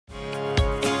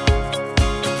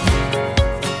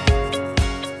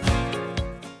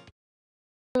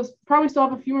We'll probably still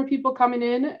have a few more people coming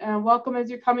in. Welcome as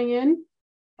you're coming in.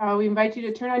 We invite you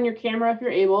to turn on your camera if you're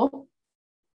able.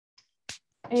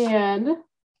 And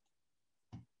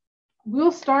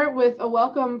we'll start with a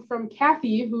welcome from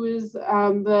Kathy, who is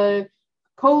the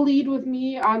co-lead with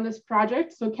me on this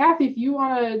project. So Kathy, if you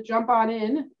want to jump on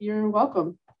in, you're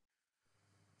welcome.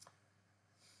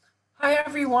 Hi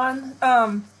everyone,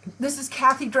 this is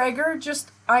Kathy Drager.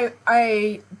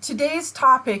 Today's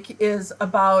topic is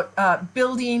about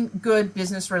building good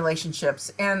business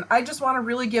relationships, and I just want to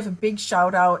really give a big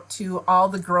shout out to all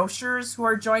the grocers who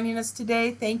are joining us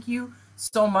today. Thank you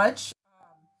so much.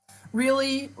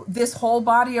 Really, this whole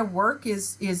body of work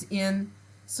is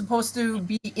supposed to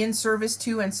be in service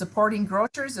to and supporting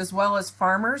grocers as well as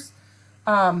farmers.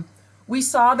 We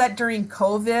saw that during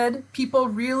COVID, people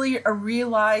really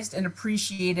realized and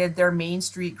appreciated their Main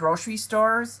Street grocery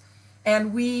stores.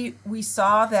 And we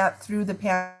saw that through the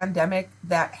pandemic,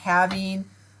 that having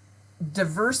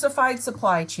diversified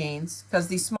supply chains, because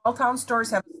these small town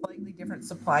stores have a slightly different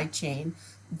supply chain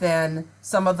than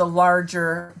some of the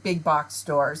larger big box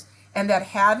stores, and that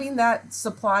having that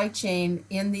supply chain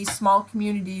in these small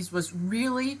communities was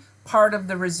really part of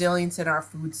the resilience in our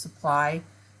food supply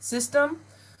system.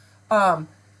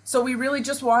 So we really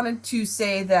just wanted to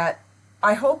say that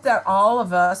I hope that all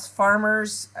of us,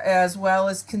 farmers as well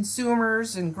as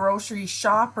consumers and grocery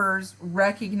shoppers,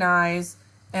 recognize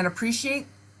and appreciate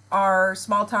our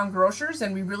small town grocers,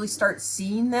 and we really start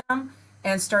seeing them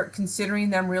and start considering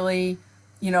them really,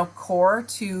 core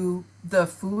to the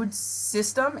food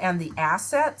system and the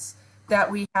assets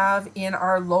that we have in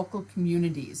our local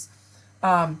communities.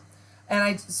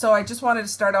 So I just wanted to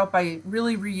start out by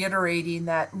really reiterating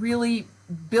that really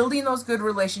building those good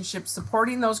relationships,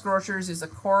 supporting those grocers is a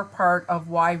core part of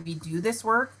why we do this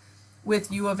work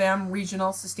with U of M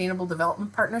Regional Sustainable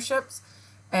Development Partnerships.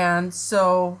 And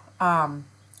so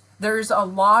there's a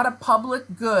lot of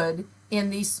public good in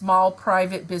these small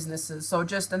private businesses. So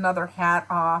just another hat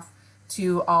off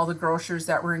to all the grocers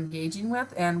that we're engaging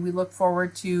with. And we look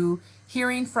forward to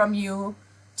hearing from you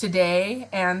today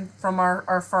and from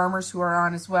our farmers who are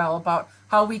on as well about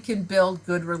how we can build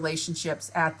good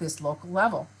relationships at this local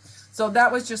level. So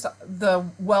that was just the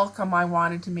welcome I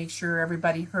wanted to make sure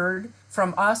everybody heard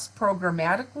from us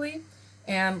programmatically,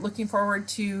 and looking forward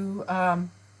to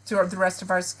the rest of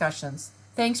our discussions.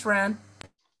 Thanks, Ren.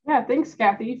 Yeah, thanks,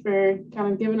 Kathy, for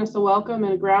kind of giving us a welcome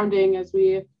and a grounding as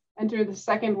we enter the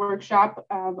second workshop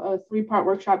of a three-part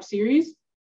workshop series.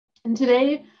 And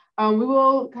today we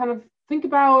will kind of think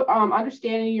about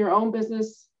understanding your own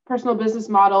personal business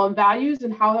model and values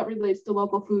and how that relates to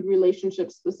local food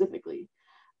relationships specifically.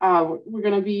 We're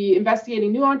going to be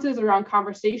investigating nuances around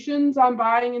conversations on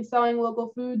buying and selling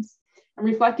local foods and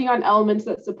reflecting on elements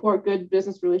that support good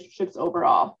business relationships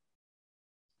overall.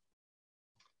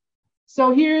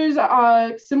 So here's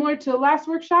similar to the last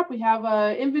workshop, we have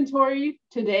an inventory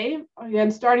today, again,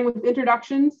 starting with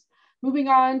introductions. Moving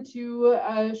on to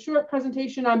a short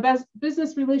presentation on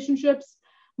business relationships,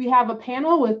 we have a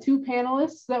panel with two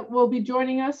panelists that will be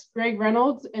joining us, Greg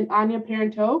Reynolds and Anya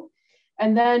Parenteau.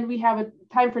 And then we have a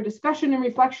time for discussion and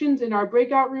reflections in our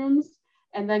breakout rooms,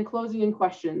 and then closing and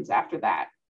questions after that.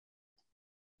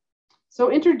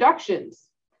 So introductions.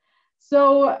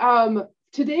 So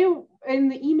today in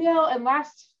the email and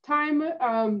last time,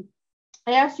 I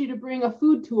asked you to bring a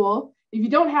food tool. If you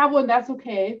don't have one, that's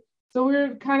okay. So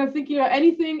we're kind of thinking of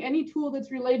any tool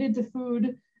that's related to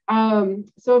food.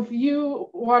 So if you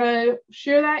want to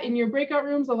share that in your breakout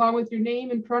rooms along with your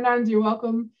name and pronouns, you're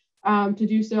welcome to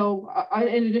do so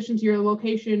in addition to your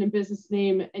location and business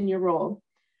name and your role.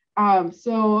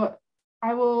 So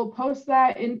I will post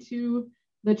that into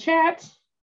the chat.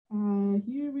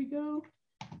 Here we go.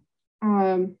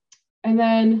 And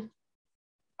then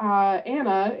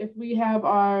Anna, if we have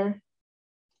our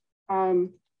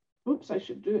oops, I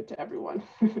should do it to everyone.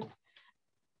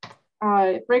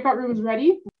 Breakout rooms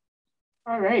ready?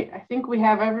 All right, I think we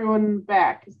have everyone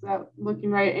back. Is that looking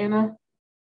right, Anna?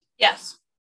 Yes.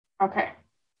 Okay.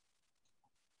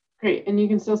 Great, and you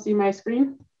can still see my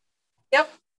screen? Yep.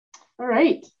 All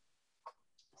right.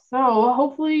 So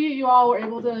hopefully you all were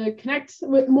able to connect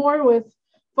more with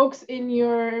folks in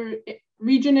your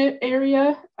region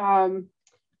area,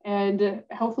 and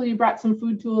hopefully you brought some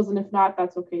food tools, and if not,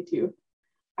 that's okay too.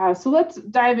 So let's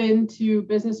dive into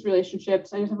business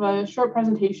relationships. I just have a short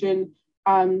presentation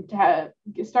to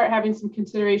start having some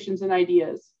considerations and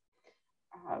ideas.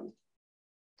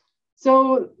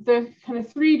 So there's kind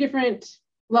of three different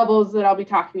levels that I'll be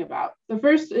talking about. The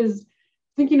first is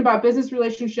thinking about business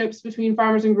relationships between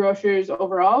farmers and grocers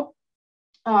overall.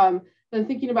 Then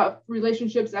thinking about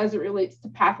relationships as it relates to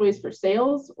pathways for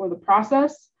sales or the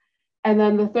process. And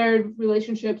then the third,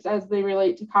 relationships as they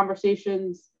relate to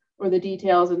conversations or the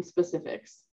details and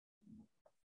specifics.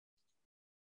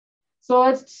 So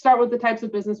let's start with the types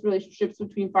of business relationships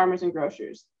between farmers and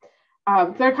grocers.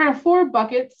 There are kind of four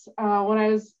buckets. When I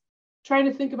was trying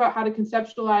to think about how to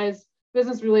conceptualize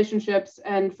business relationships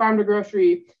and farm to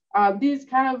grocery, these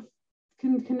kind of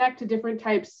can connect to different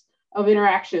types of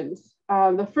interactions.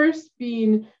 The first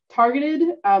being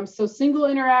targeted, so single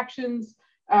interactions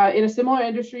in a similar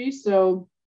industry, so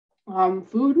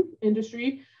food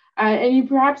industry, and you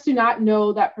perhaps do not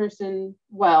know that person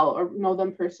well or know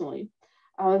them personally.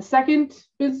 The second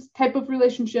type of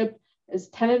relationship is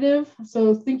tentative.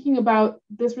 So thinking about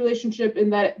this relationship in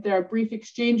that there are brief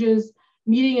exchanges,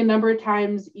 meeting a number of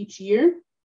times each year.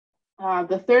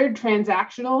 The third,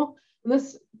 transactional. And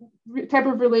this type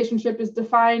of relationship is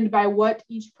defined by what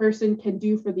each person can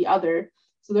do for the other.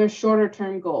 So there's shorter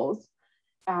term goals.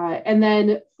 And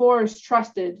then four is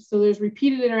trusted. So there's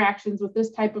repeated interactions with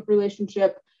this type of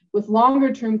relationship with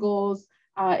longer term goals,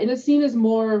 and it's seen as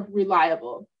more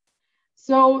reliable.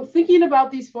 So thinking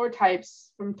about these four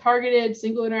types, from targeted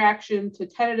single interaction to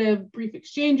tentative brief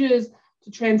exchanges to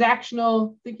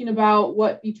transactional, thinking about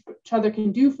what each other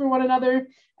can do for one another,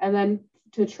 and then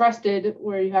to trusted,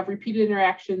 where you have repeated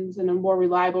interactions and a more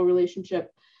reliable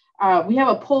relationship. We have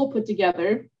a poll put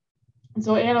together. And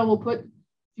so Anna will put, if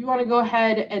you want to go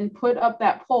ahead and put up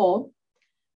that poll,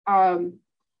 and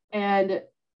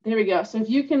there we go. So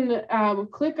if you can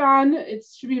click on, it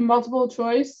should be multiple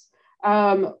choice,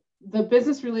 the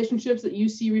business relationships that you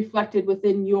see reflected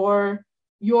within your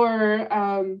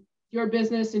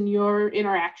business and your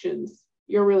interactions,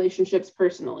 your relationships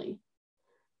personally.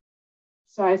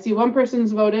 So I see one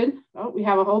person's voted. Oh, we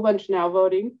have a whole bunch now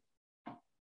voting.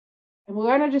 And we're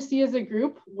going to just see as a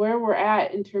group where we're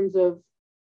at in terms of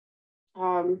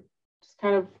just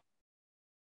kind of,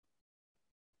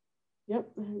 yep,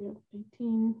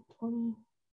 18, 20.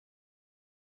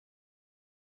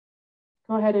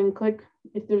 Go ahead and click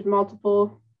if there's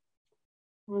multiple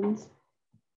ones.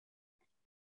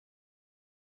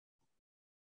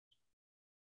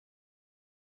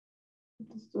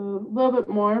 Just a little bit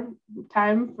more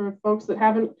time for folks that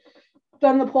haven't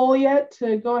done the poll yet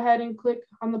to go ahead and click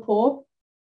on the poll.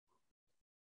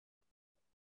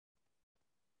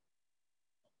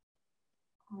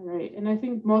 All right, and I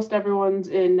think most everyone's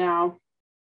in now.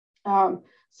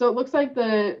 So it looks like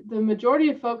the majority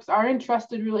of folks are in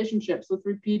trusted relationships with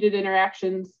repeated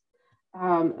interactions,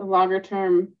 longer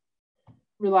term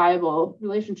reliable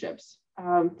relationships.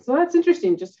 So that's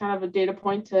interesting, just kind of a data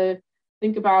point to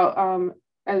think about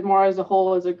as more as a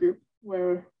whole, as a group,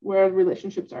 where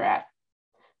relationships are at.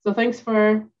 So thanks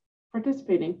for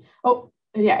participating. Oh,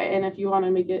 yeah, and if you want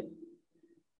to make it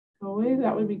go away,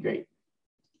 that would be great.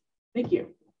 Thank you.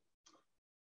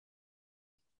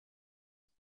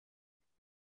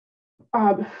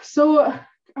 So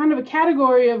kind of a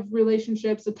category of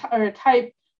relationships, or a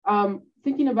type,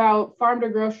 thinking about farm to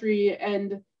grocery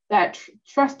and that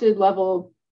trusted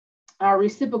level,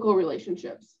 reciprocal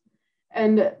relationships.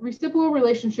 And reciprocal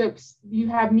relationships, you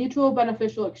have mutual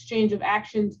beneficial exchange of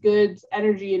actions, goods,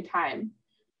 energy, and time.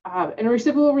 And a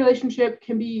reciprocal relationship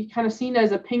can be kind of seen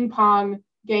as a ping pong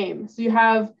game. So you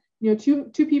have, two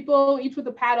people, each with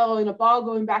a paddle and a ball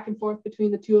going back and forth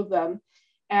between the two of them.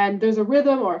 And there's a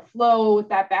rhythm or a flow with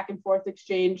that back and forth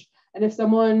exchange. And if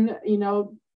someone,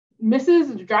 misses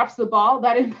and drops the ball,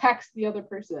 that impacts the other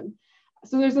person.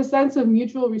 So there's a sense of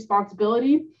mutual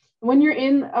responsibility. When you're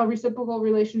in a reciprocal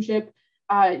relationship,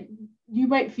 you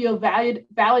might feel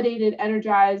validated,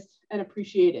 energized, and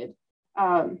appreciated.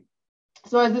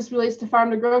 So as this relates to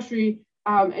farm to grocery,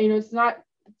 it's not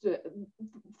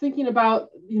thinking about,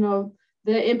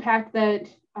 the impact that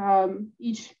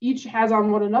each has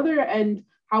on one another, and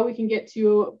how we can get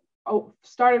to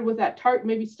starting with that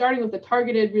starting with a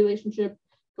targeted relationship,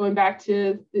 going back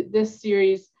to this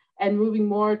series, and moving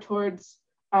more towards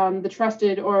the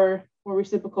trusted or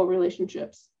reciprocal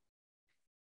relationships.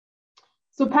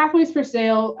 So pathways for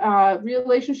sale,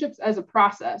 relationships as a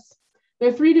process. There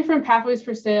are 3 different pathways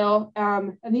for sale,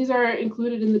 and these are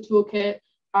included in the toolkit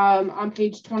on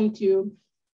page 22,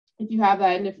 if you have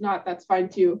that, and if not, that's fine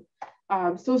too.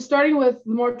 So starting with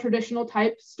the more traditional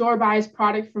type, store buys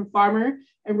product from farmer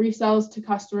and resells to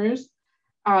customers.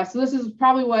 So this is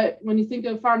probably when you think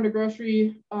of farm to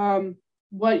grocery,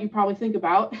 what you probably think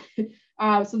about.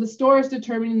 So the store is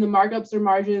determining the markups or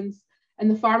margins, and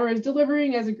the farmer is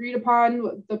delivering as agreed upon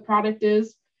what the product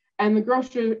is, and the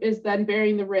grocer is then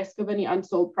bearing the risk of any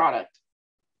unsold product.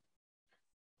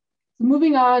 So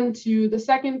moving on to the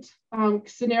second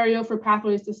scenario for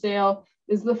pathways to sale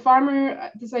is the farmer,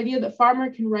 this idea that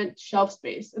farmer can rent shelf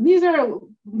space. And these are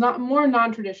more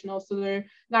non-traditional, so they're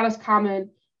not as common,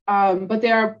 but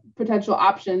they are potential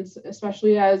options,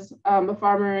 especially as a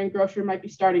farmer and grocer might be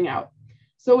starting out.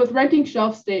 So with renting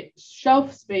shelf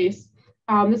space,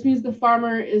 this means the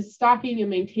farmer is stocking and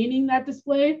maintaining that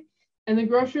display, and the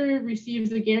grocer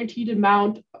receives a guaranteed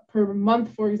amount per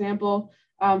month, for example,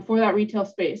 for that retail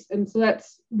space. And so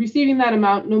that's receiving that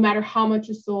amount no matter how much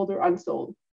is sold or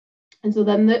unsold. And so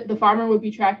then the farmer would be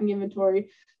tracking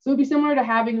inventory. So it would be similar to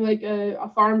having like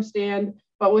a farm stand,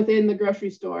 but within the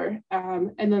grocery store.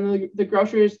 And then the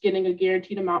grocer is getting a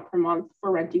guaranteed amount per month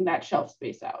for renting that shelf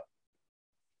space out.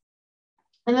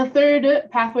 And the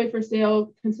third pathway for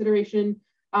sale consideration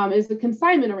is the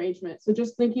consignment arrangement. So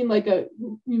just thinking like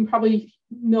you probably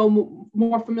know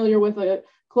more familiar with a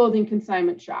clothing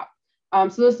consignment shop.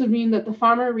 So this would mean that the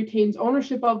farmer retains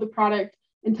ownership of the product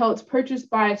until it's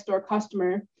purchased by a store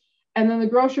customer. And then the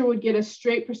grocer would get a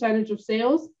straight percentage of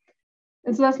sales.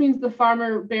 And so that means the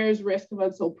farmer bears risk of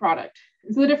unsold product.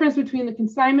 And so the difference between the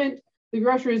consignment, the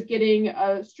grocer is getting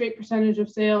a straight percentage of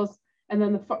sales, and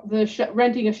then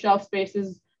renting a shelf space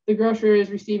is the grocer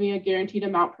is receiving a guaranteed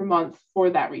amount per month for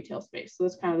that retail space. So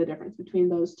that's kind of the difference between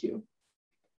those two.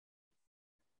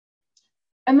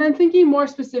 And then thinking more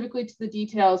specifically to the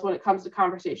details when it comes to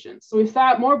conversations. So we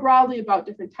thought more broadly about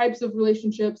different types of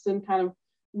relationships and kind of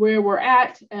where we're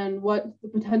at and what the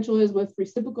potential is with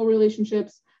reciprocal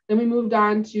relationships. Then we moved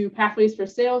on to pathways for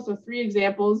sale, so 3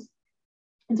 examples.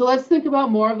 And so let's think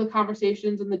about more of the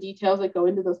conversations and the details that go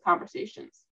into those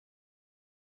conversations.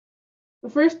 The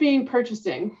first being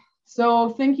purchasing. So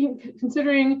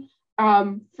considering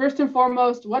first and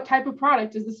foremost, what type of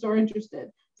product is the store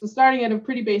interested? So starting at a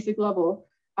pretty basic level,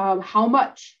 how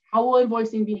much, how will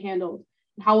invoicing be handled?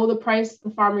 How will the price the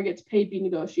farmer gets paid be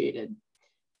negotiated?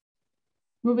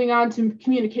 Moving on to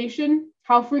communication,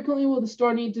 how frequently will the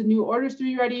store need the new orders to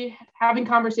be ready? Having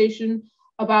conversation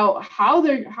about how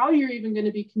you're even going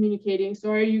to be communicating. So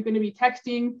are you going to be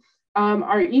texting,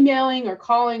 are emailing or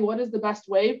calling? What is the best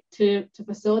way to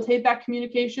facilitate that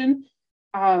communication?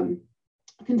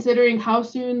 Considering how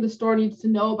soon the store needs to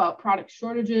know about product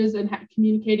shortages and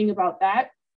communicating about that.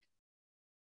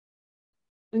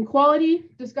 And quality,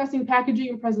 discussing packaging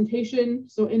and presentation,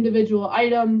 so individual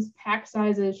items, pack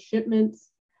sizes, shipments.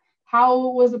 How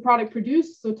was the product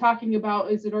produced? So talking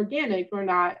about, is it organic or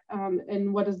not?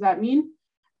 And what does that mean?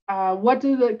 What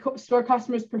do the store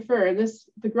customers prefer? And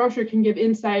the grocer can give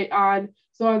insight on,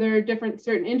 so are there different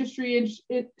certain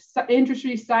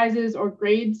industry sizes or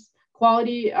grades,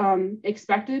 quality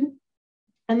expected?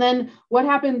 And then what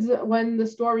happens when the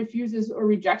store refuses or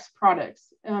rejects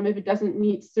products if it doesn't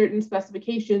meet certain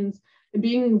specifications, and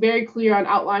being very clear on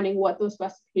outlining what those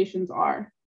specifications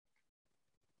are.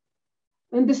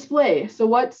 And display. So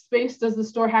what space does the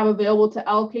store have available to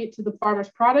allocate to the farmer's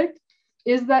product?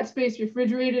 Is that space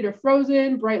refrigerated or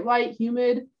frozen, bright light,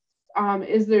 humid?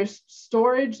 Is there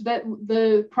storage that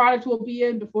the product will be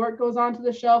in before it goes onto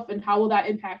the shelf, and how will that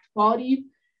impact quality?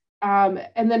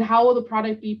 And then how will the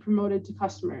product be promoted to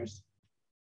customers?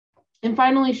 And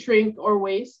finally, shrink or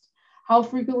waste. How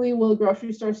frequently will the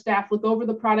grocery store staff look over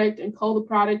the product and cull the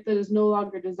product that is no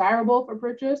longer desirable for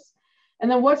purchase? And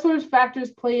then what sort of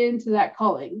factors play into that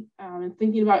culling, and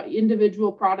thinking about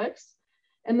individual products,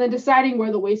 and then deciding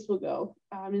where the waste will go.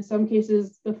 In some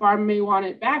cases, the farm may want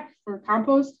it back for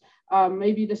compost,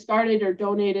 maybe discarded or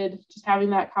donated, just having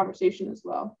that conversation as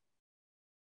well.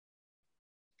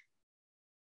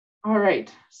 All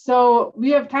right, so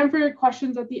we have time for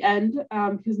questions at the end,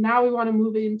 because now we want to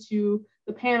move into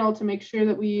the panel to make sure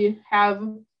that we have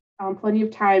plenty of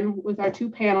time with our 2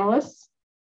 panelists.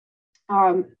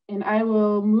 And I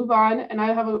will move on, and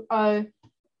I have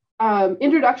a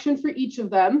introduction for each of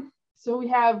them. So we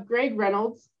have Greg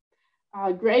Reynolds.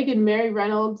 Greg and Mary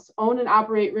Reynolds own and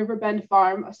operate Riverbend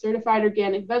Farm, a certified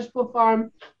organic vegetable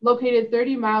farm located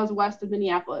 30 miles west of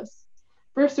Minneapolis.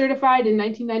 First certified in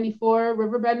 1994,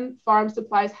 Riverbend Farm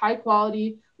supplies high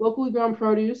quality, locally grown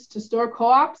produce to store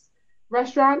co-ops,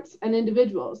 restaurants, and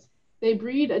individuals. They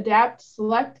breed, adapt,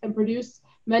 select, and produce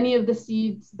many of the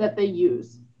seeds that they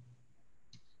use.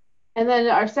 And then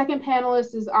our second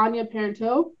panelist is Anya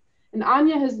Parenteau. And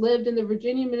Anya has lived in the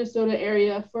Virginia, Minnesota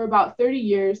area for about 30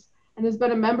 years and has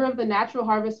been a member of the Natural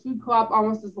Harvest Food Co-op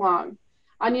almost as long.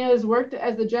 Anya has worked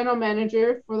as the general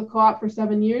manager for the co-op for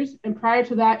 7 years, and prior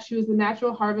to that, she was the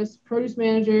Natural Harvest produce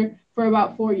manager for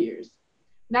about 4 years.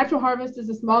 Natural Harvest is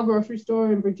a small grocery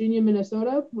store in Virginia,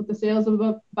 Minnesota, with the sales of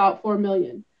about $4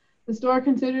 million. The store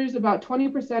considers about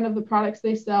 20% of the products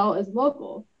they sell as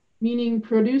local. meaning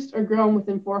produced or grown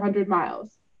within 400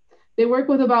 miles. They work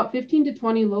with about 15 to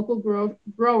 20 local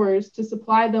growers to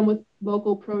supply them with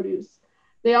local produce.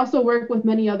 They also work with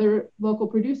many other local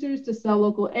producers to sell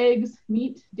local eggs,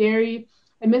 meat, dairy,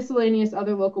 and miscellaneous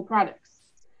other local products.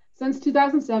 Since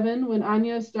 2007, when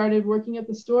Anya started working at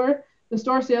the store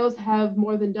sales have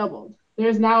more than doubled. There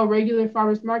is now a regular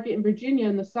farmers market in Virginia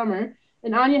in the summer,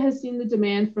 and Anya has seen the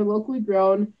demand for locally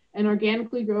grown and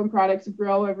organically grown products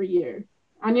grow every year.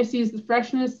 Anya sees the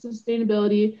freshness,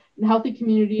 sustainability, and healthy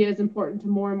community as important to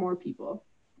more and more people.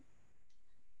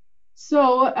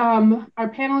 So our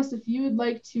panelists, if you would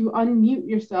like to unmute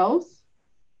yourselves.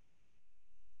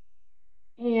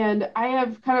 And I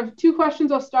have kind of two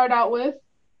questions I'll start out with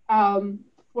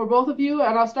for both of you,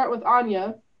 and I'll start with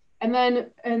Anya. And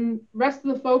then rest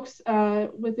of the folks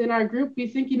within our group be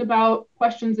thinking about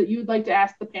questions that you would like to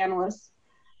ask the panelists.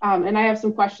 And I have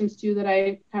some questions too that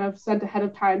I kind of sent ahead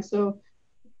of time. So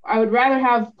I would rather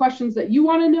have questions that you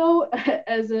want to know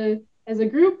as a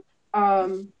group,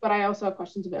 but I also have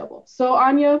questions available. So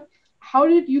Anya, how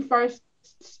did you first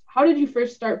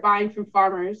start buying from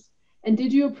farmers? And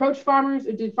did you approach farmers,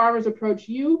 or did farmers approach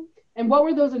you? And what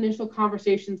were those initial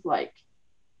conversations like?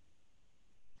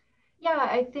 Yeah,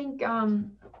 I think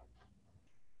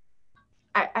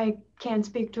I can't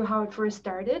speak to how it first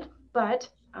started, but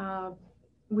the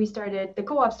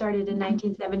co-op started in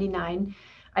 1979.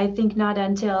 I think not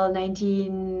until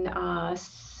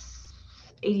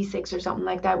 1986 or something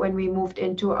like that, when we moved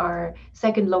into our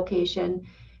second location,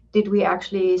 did we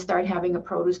actually start having a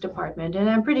produce department. And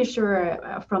I'm pretty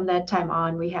sure from that time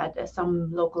on, we had some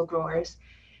local growers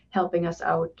helping us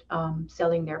out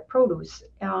selling their produce.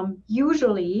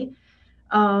 Usually,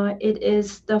 it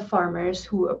is the farmers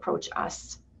who approach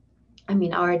us. I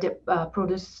mean, our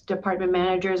produce department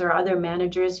managers or other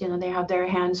managers, they have their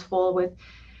hands full with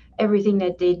everything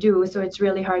that they do. So it's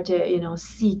really hard to,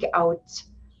 seek out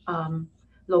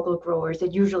local growers.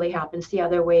 It usually happens the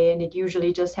other way, and it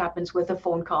usually just happens with a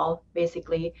phone call,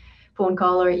 basically, phone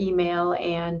call or email.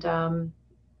 And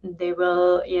they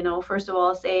will, first of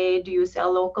all say, do you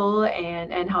sell local,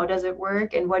 and how does it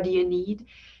work, and what do you need?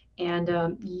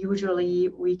 And usually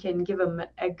we can give them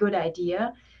a good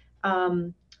idea.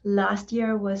 Last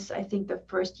year was, I think, the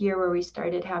first year where we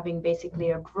started having basically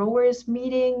a growers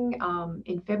meeting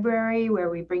in February,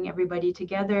 where we bring everybody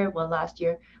together. Well, last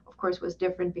year, of course, was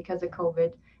different because of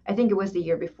COVID. I think it was the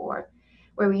year before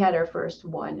where we had our first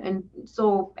one. And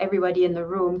so everybody in the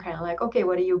room kind of like, okay,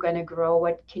 what are you going to grow?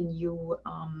 What can you,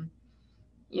 kind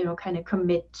of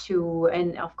commit to?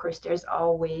 And of course, there's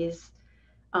always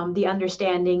the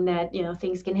understanding that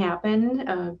things can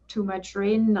happen, too much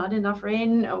rain, not enough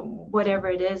rain, whatever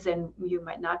it is, and you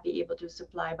might not be able to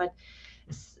supply, but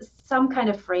some kind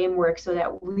of framework so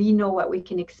that we know what we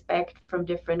can expect from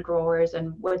different growers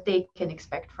and what they can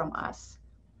expect from us.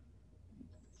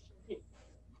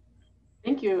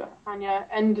 Thank you, Anya.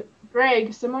 And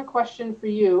Greg, similar question for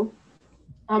you.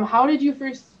 How did you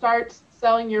first start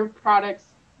selling your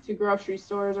products to grocery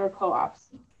stores or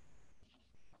co-ops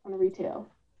on the retail?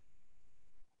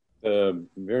 The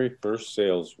very first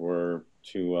sales were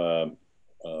to a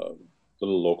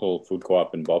little local food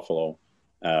co-op in Buffalo,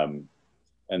 and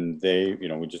they,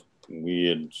 we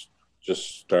had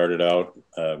just started out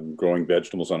growing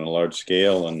vegetables on a large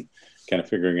scale and kind of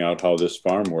figuring out how this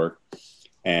farm worked,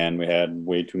 and we had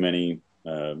way too many,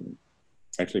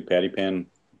 actually patty pan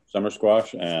summer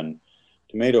squash and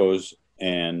tomatoes,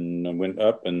 and I went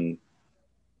up and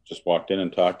just walked in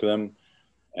and talked to them.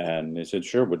 And they said,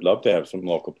 sure, would love to have some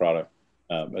local product.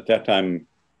 At that time,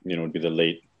 it would be the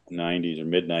late 90s or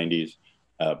mid 90s.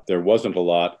 There wasn't a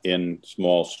lot in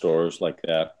small stores like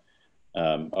that,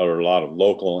 or a lot of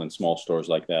local and small stores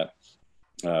like that.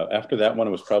 After that one,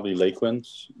 it was probably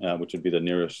Lakeland's, which would be the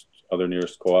nearest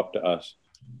co-op to us.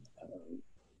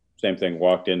 Same thing,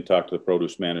 walked in, talked to the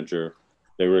produce manager.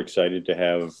 They were excited to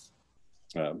have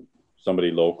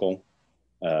somebody local.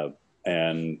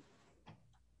 And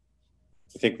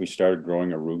I think we started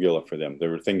growing arugula for them. There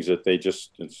were things that they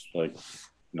just, it's like,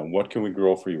 what can we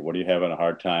grow for you? What are you having a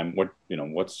hard time?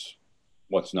 What's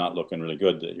not looking really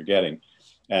good that you're getting?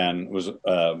 And it was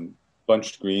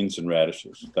bunched greens and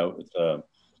radishes. That was,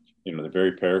 they're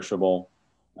very perishable.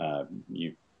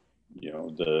 If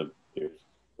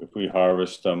we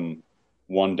harvest them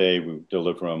one day, we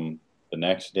deliver them the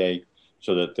next day,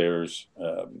 so that there's,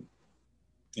 a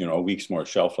week's more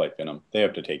shelf life in them. They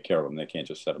have to take care of them. They can't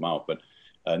just set them out. But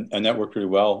and that worked pretty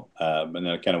well. And then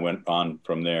it kind of went on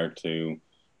from there to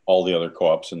all the other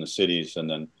co-ops in the cities. And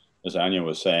then, as Anya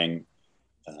was saying,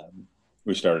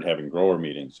 we started having grower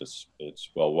meetings. It's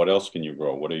well, what else can you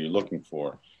grow? What are you looking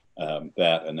for?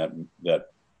 That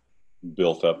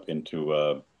built up into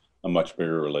a much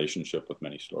bigger relationship with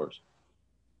many stores.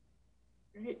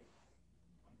 Great.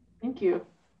 Thank you.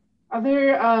 I'm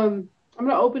going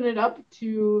to open it up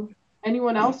to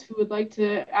anyone else who would like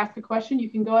to ask a question. You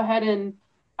can go ahead and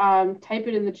type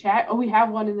it in the chat. Oh, we have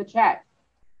one in the chat.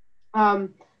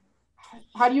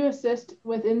 How do you assist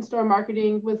with in-store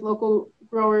marketing with local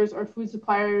growers or food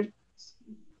suppliers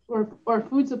or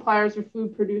food suppliers or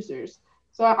food producers?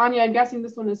 So Anya, I'm guessing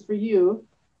this one is for you.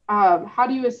 How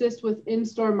do you assist with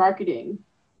in-store marketing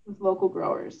with local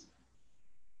growers?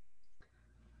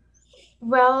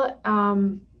 Well,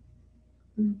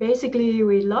 basically,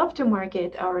 we love to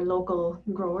market our local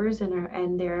growers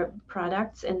and their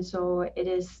products, and so it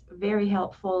is very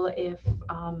helpful if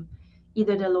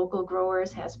either the local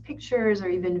growers has pictures or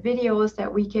even videos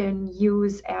that we can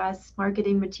use as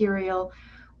marketing material,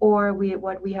 or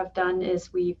what we have done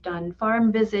is we've done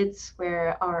farm visits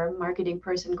where our marketing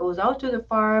person goes out to the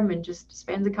farm and just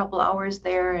spends a couple hours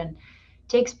there and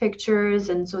takes pictures,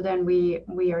 and so then we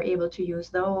are able to use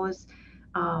those.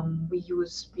 We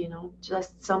use,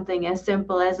 just something as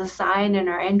simple as a sign in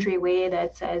our entryway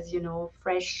that says,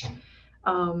 fresh,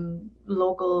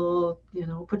 local,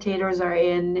 potatoes are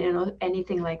in,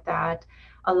 anything like that.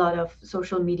 A lot of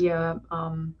social media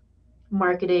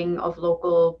marketing of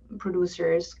local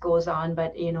producers goes on,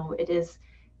 but, it is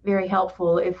very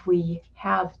helpful if we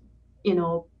have,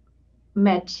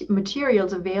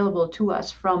 materials available to us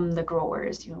from the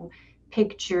growers,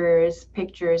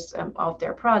 pictures of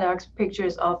their products,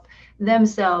 pictures of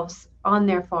themselves on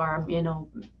their farm.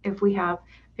 If we have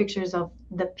pictures of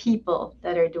the people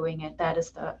that are doing it, that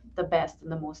is the best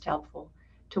and the most helpful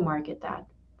to market that.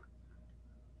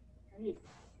 Great.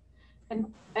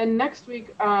 And next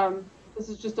week, this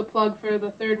is just a plug for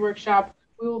the third workshop.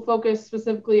 We will focus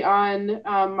specifically on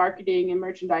marketing and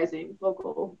merchandising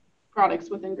local products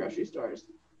within grocery stores.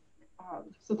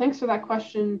 So thanks for that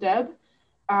question, Deb.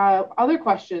 Other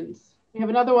questions? We have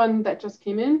another one that just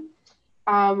came in.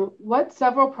 What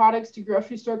several products do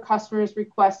grocery store customers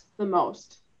request the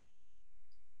most?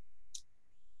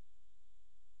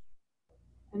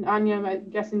 And Anya, I'm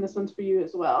guessing this one's for you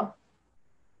as well.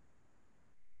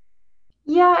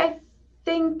 Yeah, I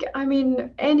think,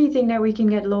 anything that we can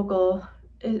get local,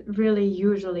 it really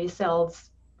usually sells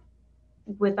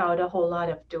without a whole lot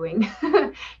of doing,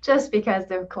 just because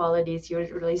the quality is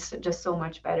usually just so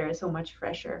much better, so much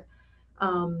fresher.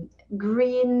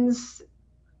 Greens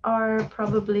are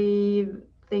probably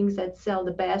things that sell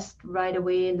the best right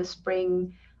away in the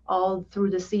spring, all through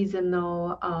the season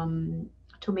though.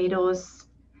 Tomatoes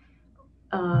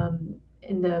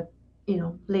in the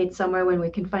late summer when we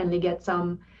can finally get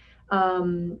some.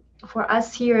 For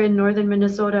us here in northern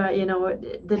Minnesota,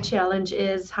 the challenge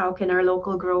is how can our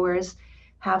local growers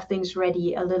have things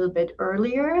ready a little bit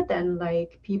earlier than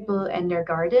like people and their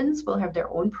gardens will have their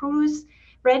own produce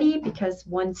ready, because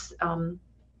once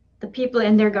the people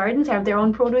in their gardens have their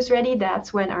own produce ready,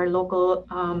 that's when our local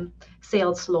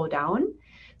sales slow down.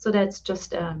 So that's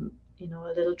just a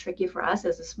little tricky for us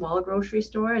as a small grocery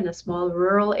store in a small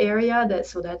rural area.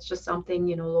 So that's just something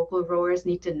local growers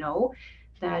need to know,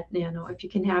 that if you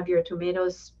can have your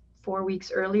tomatoes 4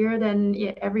 weeks earlier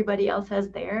than everybody else has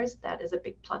theirs, that is a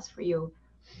big plus for you.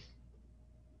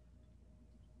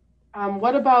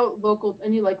 What about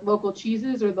any local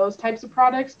cheeses or those types of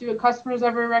products? Do customers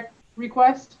ever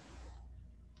request?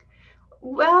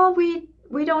 Well, we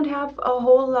don't have a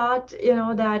whole lot,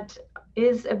 that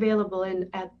is available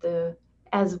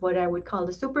as what I would call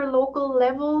the super local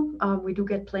level. We do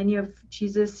get plenty of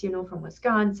cheeses, from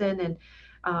Wisconsin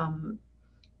and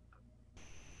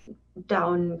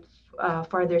down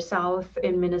farther south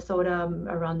in Minnesota,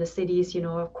 around the cities,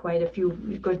 quite a few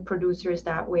good producers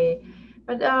that way.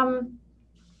 But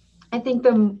I think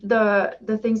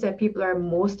the things that people are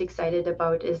most excited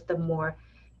about is the more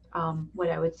what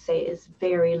I would say is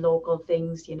very local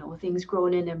things, things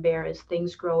grown in Embarrass,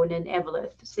 things grown in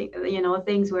Eveleth,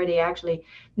 things where they actually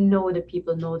know the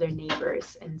people, know their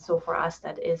neighbors. And so for us,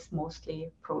 that is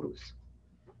mostly produce.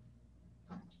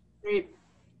 Great.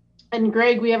 And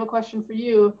Greg, we have a question for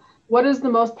you. What is the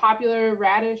most popular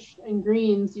radish and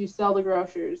greens you sell to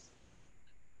grocers?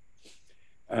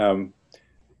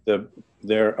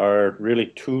 There are really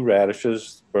two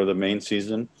radishes for the main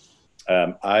season.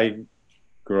 I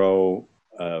grow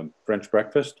French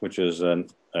breakfast, which is an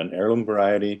heirloom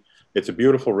variety. It's a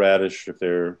beautiful radish if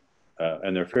they're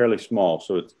fairly small,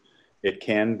 so it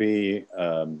can be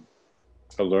a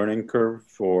learning curve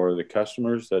for the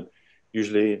customers that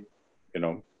usually,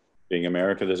 being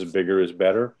America, this is bigger is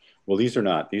better. Well, these are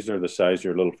not. These are the size of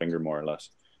your little finger, more or less.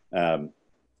 And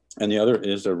the other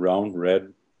is a round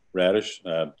red radish,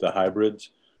 the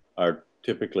hybrids. are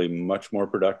typically much more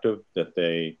productive, that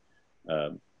they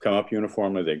come up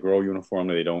uniformly, they grow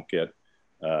uniformly, they don't get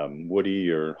woody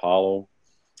or hollow.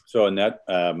 So in that,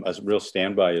 a real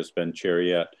standby has been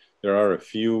cherryette. There are a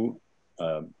few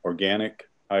organic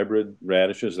hybrid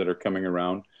radishes that are coming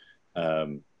around.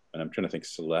 And I'm trying to think,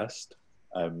 Celeste.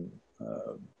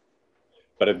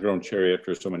 But I've grown cherryette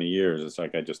for so many years. It's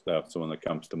like I just have someone that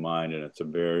comes to mind, and it's a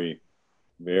very,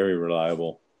 very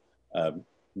reliable.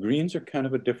 Greens are kind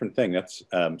of a different thing. That's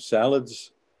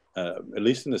salads, at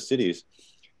least in the cities,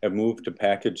 have moved to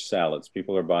packaged salads.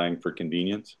 People are buying for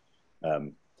convenience.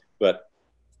 But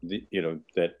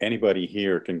that anybody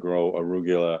here can grow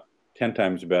arugula 10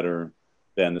 times better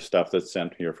than the stuff that's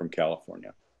sent here from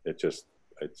California. It's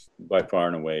by far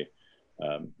and away,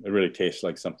 it really tastes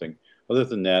like something. Other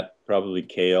than that, probably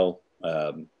kale,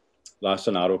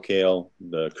 lacinato kale,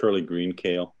 the curly green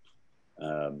kale,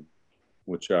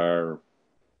 which are,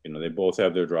 they both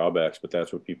have their drawbacks, but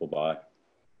that's what people buy.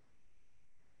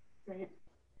 Great.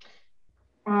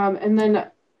 And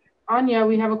then Anya,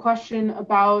 we have a question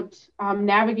about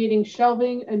navigating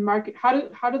shelving and market.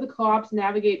 How do the co-ops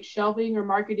navigate shelving or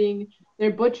marketing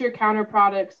their butcher counter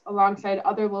products alongside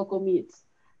other local meats?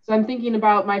 So I'm thinking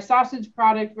about my sausage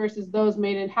product versus those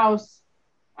made in-house.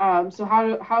 So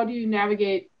how do you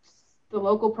navigate the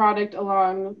local product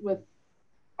along with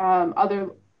does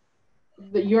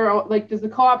the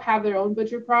co-op have their own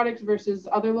butcher products versus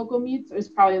other local meats?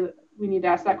 We need to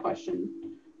ask that question.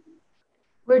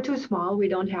 We're too small. We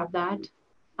don't have that.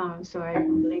 So I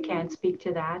really can't speak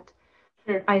to that.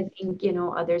 Sure. I think,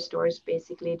 other stores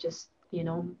basically just,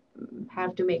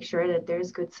 have to make sure that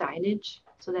there's good signage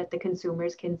so that the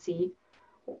consumers can see,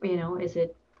 is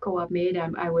it co-op made?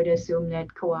 I would assume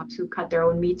that co-ops who cut their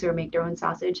own meats or make their own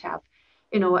sausage have,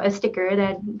 a sticker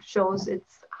that shows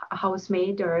it's house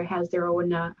made or has their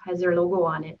own, has their logo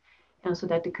on it, so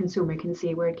that the consumer can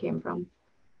see where it came from.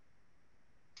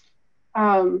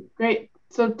 Great.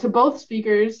 So to both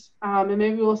speakers, and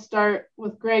maybe we'll start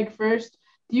with Greg first.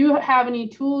 Do you have any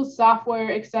tools,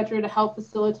 software, etc., to help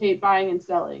facilitate buying and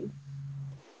selling?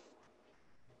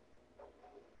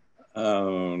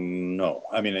 No.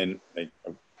 I mean,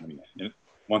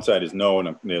 one side is no,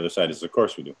 and the other side is of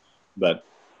course we do. But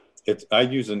I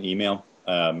use an email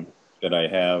that I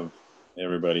have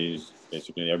everybody's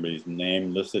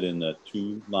name listed in the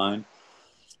to line,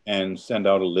 and send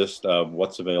out a list of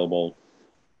what's available.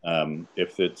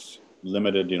 If it's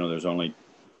limited, there's only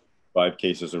 5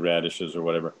 cases of radishes or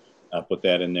whatever, I'll put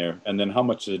that in there. And then how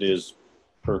much it is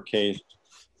per case.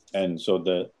 And so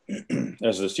that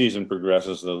as the season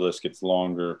progresses, the list gets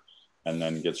longer and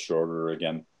then gets shorter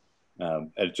again.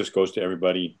 It just goes to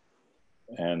everybody,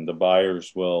 and the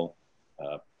buyers will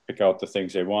pick out the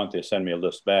things they want. They send me a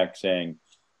list back saying,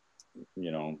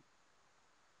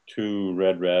 2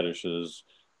 red radishes,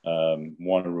 1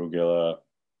 arugula,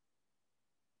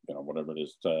 whatever it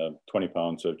is, 20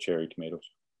 pounds of cherry tomatoes.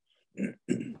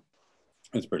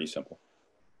 It's pretty simple.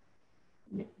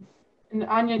 And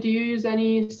Anya, do you use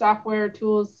any software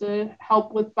tools to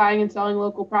help with buying and selling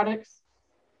local products?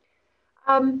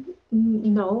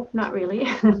 No, not really.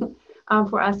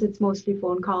 For us, it's mostly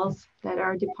phone calls that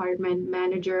our department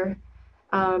manager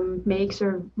makes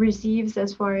or receives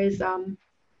as far as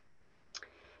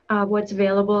what's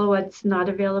available, what's not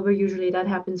available. Usually that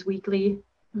happens weekly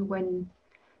when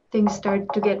things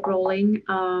start to get rolling.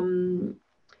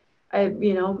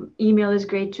 Email is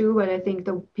great too, but I think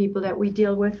the people that we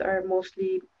deal with are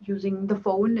mostly using the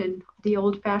phone and the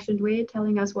old-fashioned way,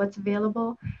 telling us what's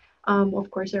available. Of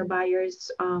course, our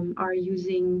buyers are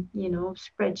using,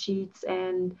 spreadsheets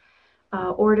and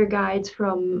order guides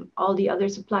from all the other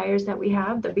suppliers that we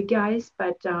have, the big guys.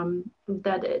 But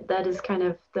that is kind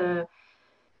of the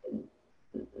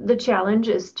challenge,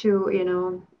 is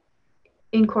to,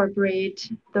 incorporate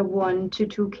the 1 to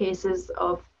 2 cases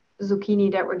of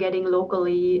zucchini that we're getting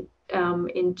locally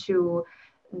into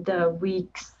the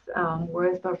week's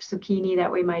worth of zucchini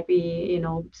that we might be,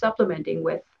 supplementing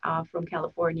with from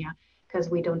California, because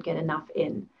we don't get enough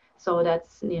in. So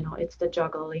that's, it's the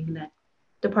juggling that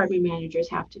department managers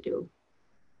have to do.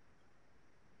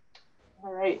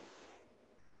 All right.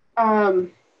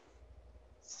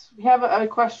 We have a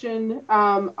question.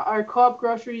 Are co-op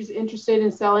groceries interested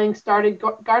in selling started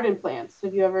garden plants?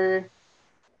 Have you ever,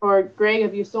 or Greg,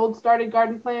 have you sold started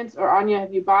garden plants? Or Anya,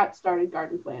 have you bought started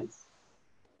garden plants?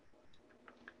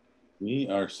 We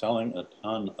are selling a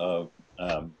ton of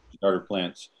starter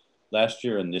plants. Last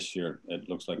year and this year, it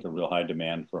looks like a real high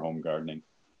demand for home gardening.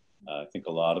 I think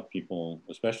a lot of people,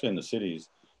 especially in the cities,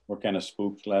 were kind of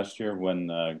spooked last year when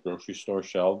grocery store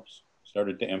shelves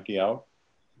started to empty out,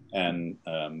 and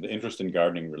the interest in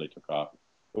gardening really took off.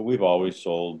 but we've always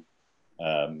sold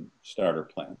starter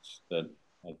plants that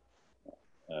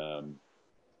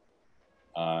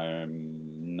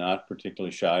I'm not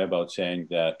particularly shy about saying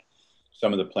that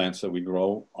some of the plants that we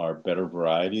grow are better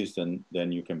varieties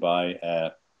than you can buy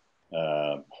at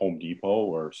Home Depot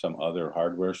or some other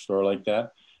hardware store like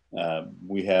that.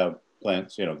 We have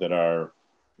plants, that are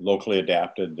locally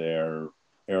adapted. They're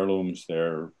heirlooms.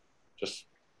 They're just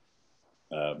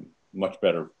much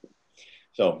better.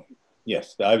 So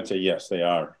yes, I would say yes, they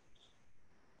are.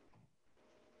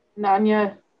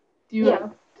 Nanya, do you? Yeah,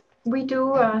 we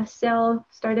do sell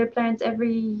starter plants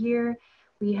every year.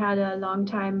 We had a long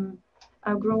time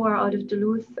grower out of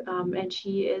Duluth, and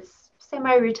she is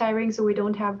semi-retiring, so we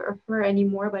don't have her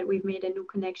anymore, but we've made a new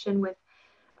connection with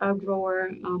a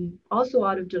grower also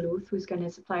out of Duluth who's going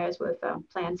to supply us with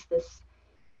plants this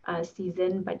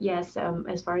season. But yes,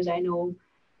 as far as I know,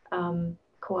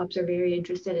 co-ops are very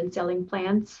interested in selling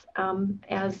plants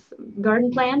as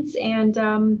garden plants,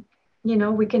 and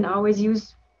we can always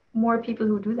use more people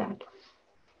who do that.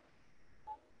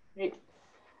 Great.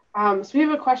 So we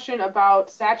have a question about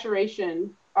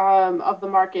saturation of the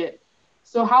market.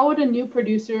 So how would a new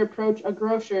producer approach a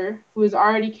grocer who is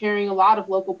already carrying a lot of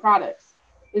local products?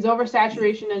 Is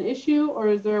oversaturation an issue, or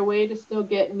is there a way to still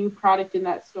get new product in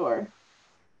that store?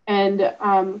 And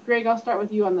Greg, I'll start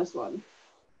with you on this one.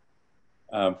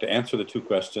 To answer the two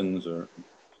questions, or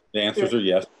the answers are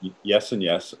yes, and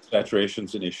yes.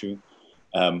 Saturation's an issue.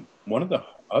 One of the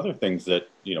other things that,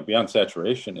 beyond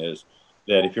saturation is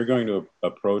that if you're going to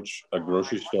approach a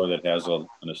grocery store that has an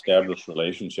established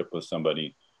relationship with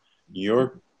somebody,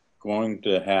 you're going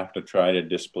to have to try to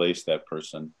displace that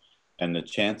person. And the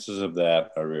chances of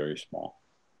that are very small.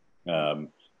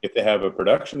 If they have a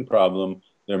production problem,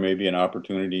 there may be an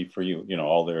opportunity for you,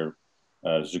 all their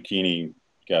zucchini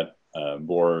got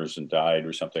borers and died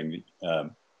or something.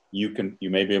 You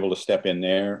may be able to step in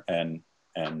there and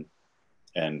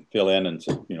fill in and,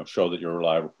 show that you're a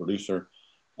reliable producer.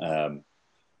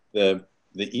 The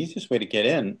easiest way to get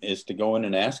in is to go in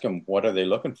and ask them, what are they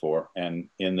looking for? And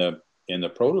in the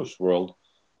produce world,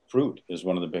 fruit is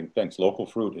one of the big things. Local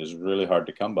fruit is really hard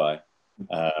to come by.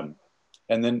 And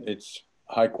then it's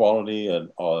high quality. And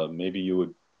maybe you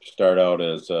would start out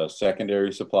as a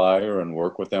secondary supplier and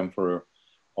work with them for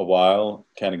a while.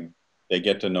 They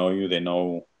get to know you. They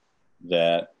know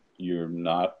that you're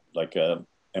not like a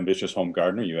ambitious home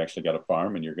gardener. You actually got a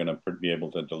farm, and you're going to be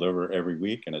able to deliver every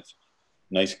week. And it's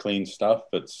nice, clean stuff.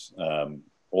 It's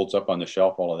holds up on the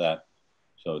shelf, all of that.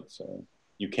 So it's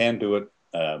you can do it.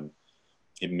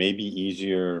 It may be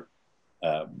easier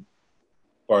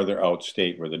farther out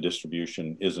state where the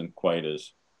distribution isn't quite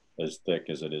as thick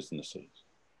as it is in the cities.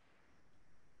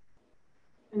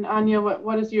 And Anya,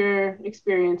 what is your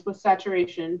experience with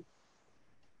saturation?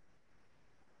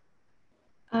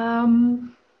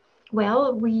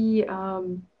 Well, we,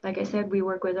 like I said, we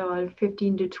work with about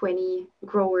 15 to 20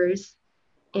 growers,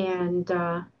 and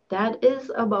that is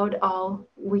about all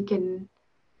we can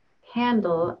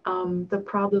handle. The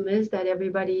problem is that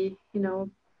everybody,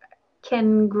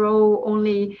 can grow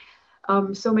only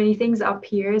so many things up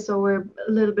here, so we're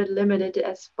a little bit limited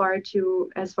as far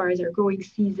as our growing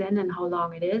season and how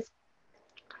long it is.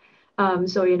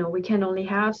 So we can only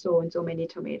have so and so many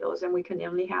tomatoes, and we can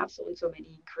only have so and so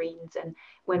many greens. And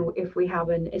if we have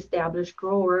an established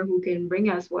grower who can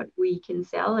bring us what we can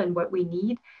sell and what we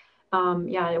need,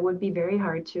 it would be very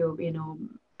hard to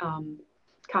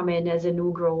come in as a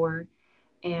new grower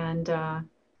and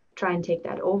try and take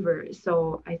that over.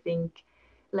 So I think,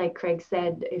 like Craig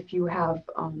said, if you have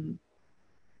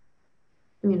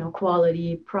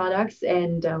quality products,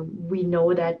 and we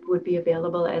know that would be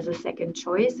available as a second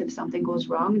choice if something goes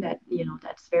wrong, that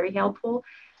that's very helpful.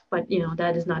 But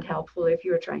that is not helpful if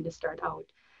you're trying to start out.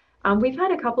 We've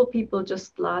had a couple people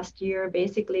just last year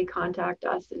basically contact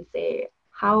us and say,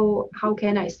 how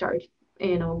can I start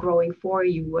growing for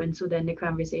you? And so then the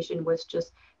conversation was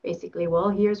just basically, well,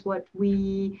 here's what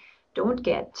we don't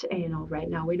get. Right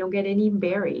now we don't get any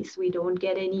berries, we don't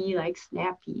get any like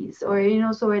snap peas,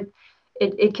 or so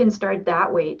it can start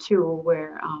that way too,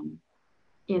 where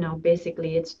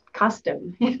basically it's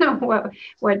custom, what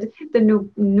the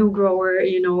new grower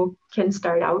can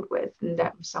start out with, and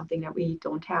that was something that we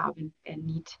don't have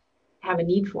and have a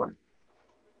need for.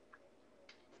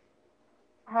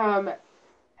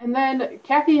 And then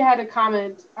Kathy had a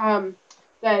comment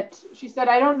that she said,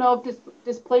 I don't know if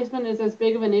displacement is as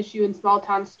big of an issue in small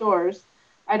town stores.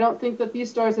 I don't think that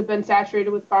these stores have been saturated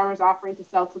with farmers offering to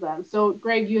sell to them. So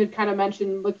Greg, you had kind of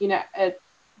mentioned looking at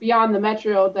beyond the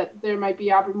metro, that there might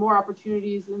be more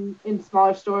opportunities in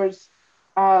smaller stores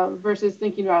versus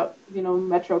thinking about,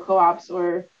 metro co-ops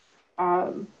or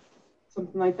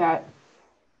something like that.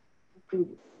 I think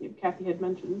Kathy had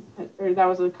mentioned, or that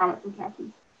was a comment from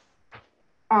Kathy.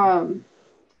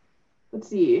 Let's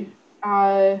see.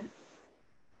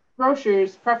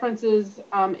 Grocers, preferences,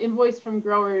 invoice from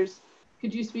growers.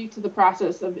 Could you speak to the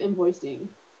process of invoicing?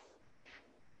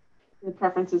 The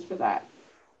preferences for that?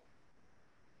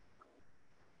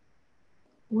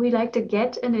 We like to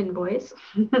get an invoice.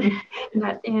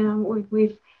 That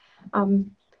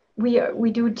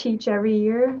we do teach every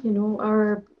year. You know,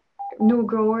 our new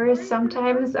growers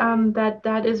sometimes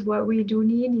that is what we do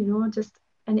need. You know, just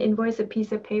an invoice, a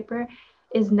piece of paper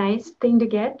is nice thing to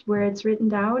get where it's written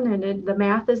down and the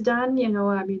math is done. You know,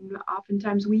 I mean,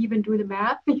 oftentimes we even do the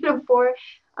math. You know, for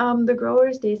the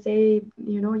growers, they say,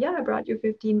 you know, yeah, I brought you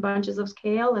 15 bunches of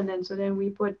scale, and then we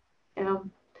put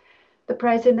the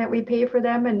price in that we pay for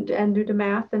them and do the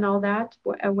math and all that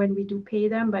when we do pay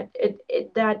them. But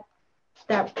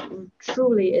that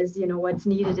truly is, you know, what's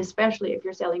needed, especially if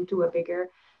you're selling to a bigger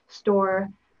store.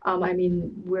 I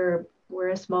mean, we're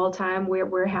a small time.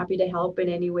 We're happy to help in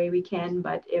any way we can,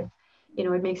 but if, you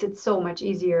know, it makes it so much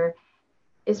easier,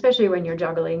 especially when you're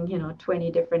juggling, you know,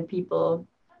 20 different people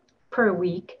per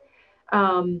week,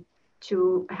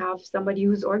 to have somebody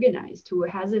who's organized, who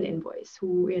has an invoice,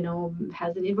 who, you know,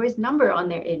 has an invoice number on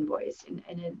their invoice, and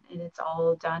it's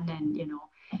all done. And, you know,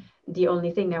 the only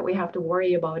thing that we have to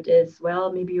worry about is,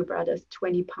 well, maybe you brought us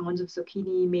 20 pounds of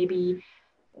zucchini, maybe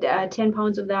 10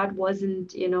 pounds of that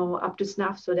wasn't, you know, up to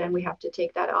snuff, so then we have to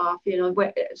take that off, you know.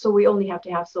 So we only have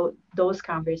to have those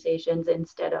conversations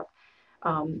instead of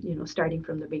you know, starting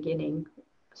from the beginning.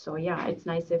 So yeah, it's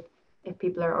nice if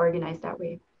people are organized that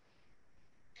way.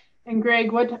 And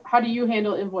Greg, how do you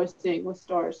handle invoicing with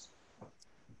stores?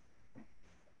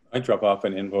 I drop off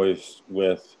an invoice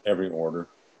with every order.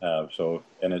 So,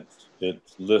 and it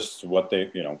lists what they,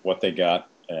 you know, what they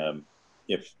got.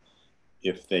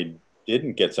 If they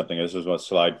didn't get something, this is what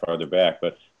slide farther back,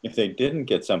 but if they didn't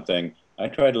get something, I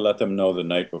try to let them know the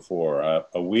night before,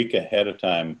 a week ahead of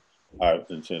time.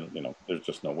 You know, there's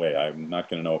just no way. I'm not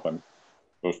going to know if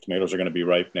those tomatoes are going to be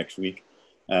ripe next week.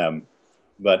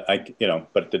 But you know,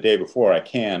 but the day before I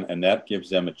can, and that gives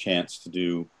them a chance to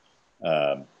do,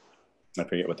 I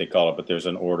forget what they call it, but there's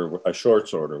an order, a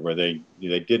shorts order, where they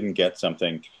didn't get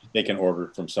something, they can order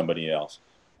it from somebody else.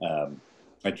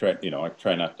 I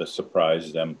try not to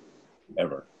surprise them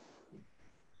ever.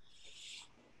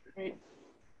 Great.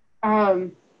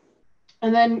 And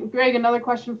then Greg, another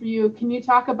question for you. Can you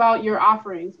talk about your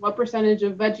offerings? What percentage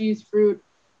of veggies, fruit,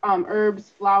 herbs,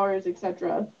 flowers,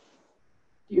 etc.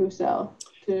 do you sell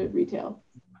to retail?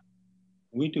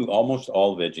 We do almost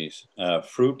all veggies.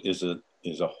 Fruit is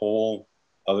a whole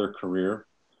other career.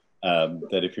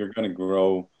 That if you're going to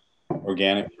grow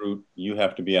organic fruit, you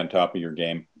have to be on top of your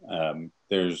game.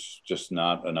 There's just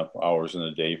not enough hours in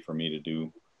the day for me to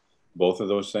do both of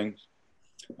those things.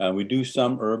 We do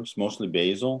some herbs, mostly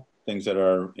basil, things that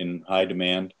are in high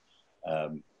demand.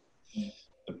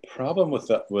 The problem with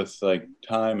like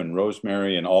thyme and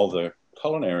rosemary and all the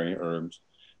culinary herbs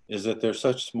is that they're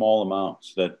such small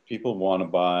amounts that people want to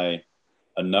buy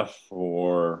enough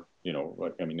for, you know,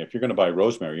 like, I mean, if you're going to buy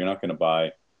rosemary, you're not going to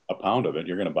buy a pound of it.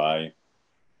 You're going to buy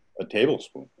a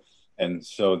tablespoon. And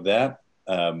so that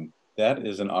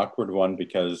is an awkward one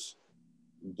because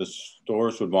the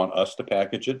stores would want us to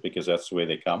package it because that's the way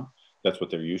they come. That's what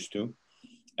they're used to.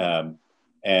 And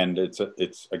it's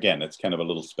kind of a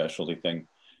little specialty thing.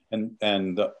 And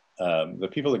the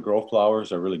people that grow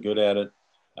flowers are really good at it.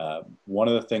 One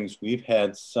of the things we've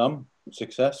had some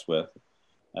success with,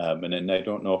 and I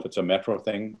don't know if it's a metro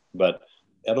thing, but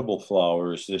edible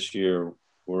flowers this year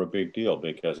were a big deal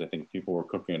because I think people were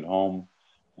cooking at home.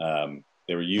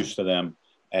 They were used to them,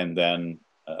 and then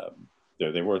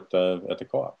there they were at the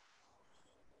co-op.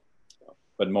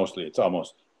 But mostly, it's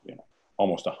almost 100%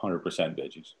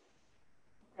 veggies.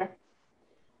 Okay.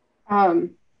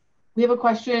 We have a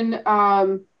question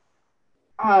for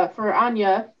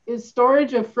Anya. Is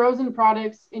storage of frozen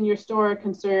products in your store a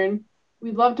concern?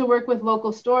 We'd love to work with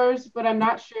local stores, but I'm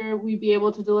not sure we'd be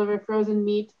able to deliver frozen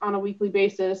meat on a weekly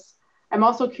basis. I'm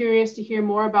also curious to hear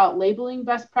more about labeling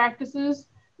best practices.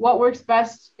 What works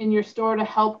best in your store to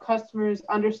help customers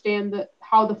understand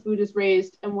how the food is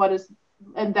raised and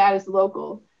that is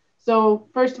local? So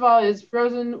first of all,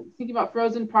 thinking about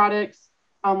frozen products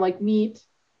like meat,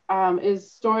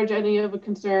 is storage any of a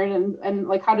concern, and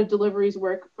like how do deliveries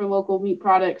work for local meat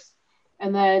products?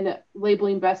 And then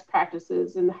labeling best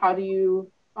practices and how do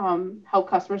you help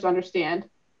customers understand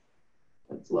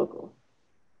it's local?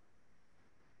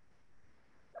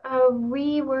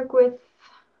 We work with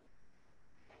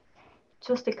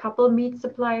just a couple meat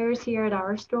suppliers here at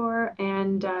our store,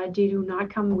 and they do not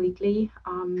come weekly.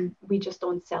 We just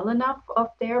don't sell enough of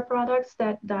their products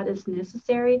that is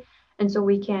necessary, and so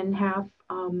we can have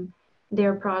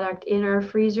their product in our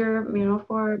freezer, you know,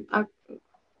 for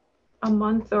a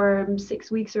month or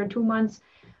 6 weeks or 2 months,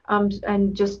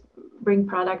 and just bring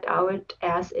product out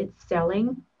as it's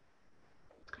selling.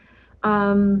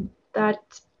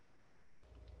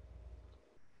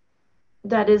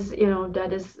 That is, you know,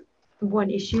 that is one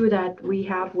issue that we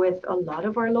have with a lot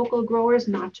of our local growers,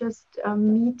 not just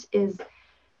meat, is,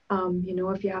 you know,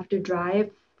 if you have to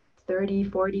drive 30,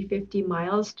 40, 50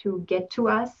 miles to get to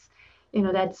us, you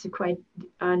know, that's quite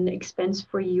an expense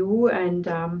for you. And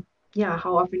yeah,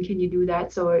 how often can you do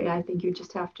that? So I think you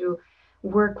just have to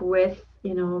work with,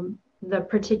 you know, the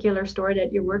particular store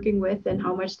that you're working with and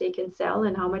how much they can sell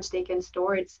and how much they can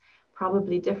store. It's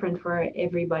probably different for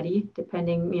everybody,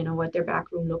 depending, you know, what their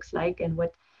back room looks like and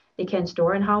what they can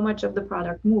store and how much of the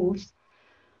product moves.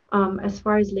 As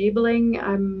far as labeling,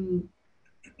 I'm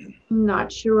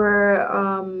not sure,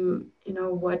 you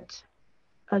know, what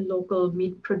a local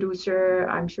meat producer,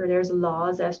 I'm sure there's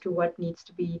laws as to what needs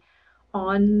to be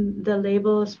on the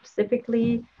label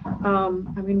specifically. I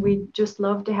mean, we just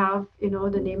love to have, you know,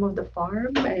 the name of the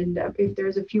farm, and if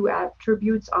there's a few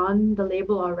attributes on the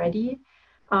label already,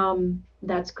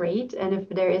 that's great. And if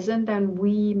there isn't, then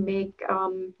we make,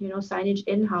 you know, signage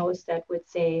in-house that would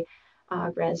say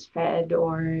grass-fed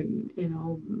or, you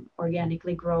know,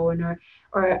 organically grown,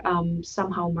 or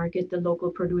somehow market the local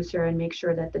producer and make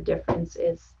sure that the difference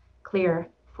is clear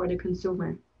for the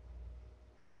consumer.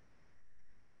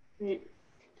 Great.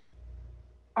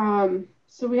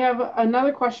 So we have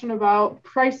another question about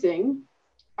pricing.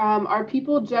 Are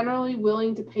people generally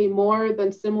willing to pay more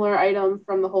than similar item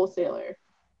from the wholesaler?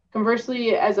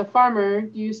 Conversely, as a farmer,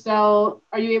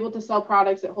 are you able to sell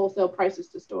products at wholesale prices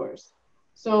to stores?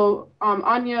 So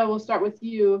Anya, we'll start with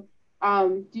you.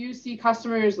 Do you see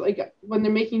customers, like when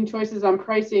they're making choices on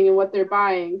pricing and what they're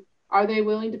buying, are they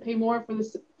willing to pay more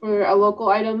for a local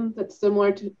item that's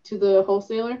similar to the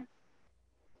wholesaler?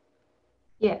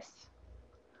 Yes.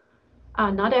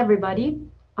 Not everybody.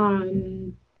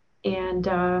 And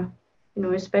you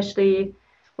know, especially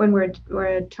when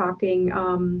we're talking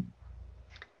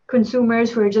consumers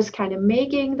who are just kind of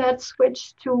making that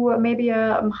switch to maybe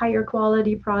a higher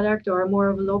quality product or more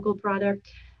of a local product.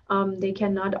 They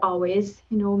cannot always,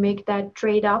 you know, make that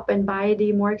trade up and buy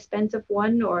the more expensive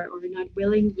one, or not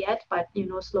willing yet, but, you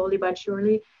know, slowly but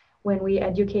surely, when we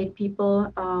educate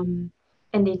people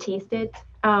and they taste it,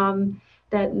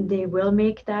 that they will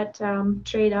make that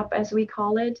trade up, as we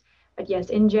call it. But yes,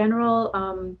 in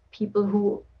general, people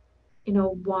who, you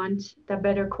know, want the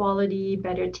better quality,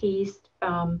 better taste,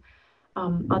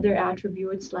 other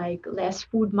attributes like less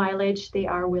food mileage, they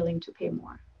are willing to pay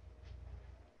more.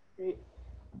 Great.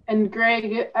 And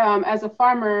Greg, as a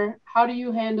farmer, how do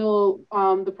you handle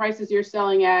the prices you're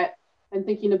selling at and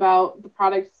thinking about the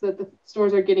products that the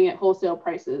stores are getting at wholesale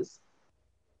prices?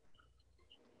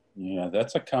 Yeah,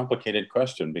 that's a complicated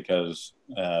question because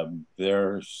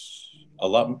there's a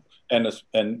lot,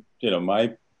 and you know,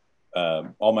 my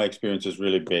all my experience is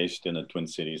really based in the Twin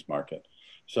Cities market.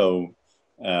 So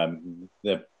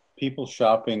the people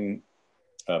shopping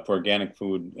for organic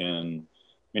food in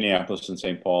Minneapolis and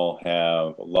St. Paul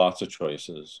have lots of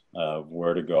choices of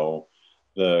where to go.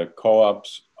 The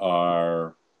co-ops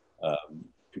are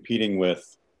competing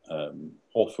with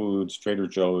Whole Foods, Trader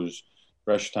Joe's,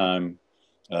 Fresh Time,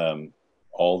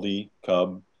 Aldi,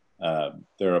 Cub.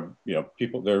 They're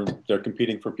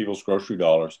competing for people's grocery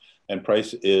dollars, and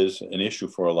price is an issue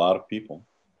for a lot of people.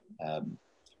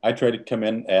 I try to come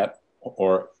in at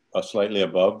or slightly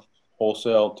above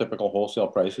typical wholesale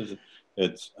prices.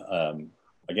 It's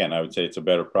again, I would say it's a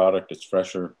better product. It's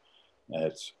fresher.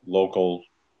 It's local.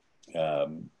 I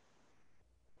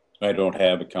don't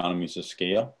have economies of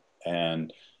scale,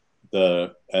 and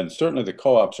certainly the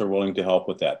co-ops are willing to help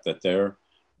with that. That they're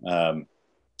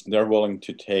willing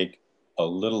to take a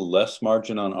little less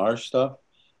margin on our stuff,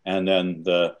 and then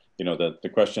the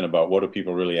question about what are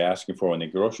people really asking for when they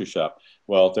grocery shop?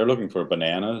 Well, they're looking for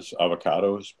bananas,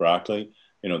 avocados, broccoli.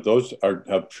 You know, those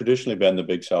have traditionally been the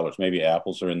big sellers. Maybe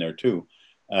apples are in there too.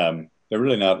 They're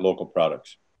really not local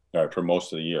products for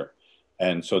most of the year,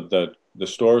 and so the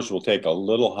stores will take a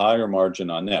little higher margin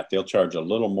on that. They'll charge a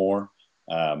little more,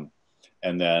 and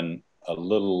then a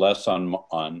little less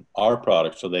on our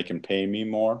product, so they can pay me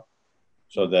more.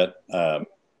 So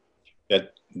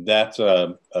that's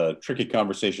a tricky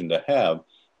conversation to have,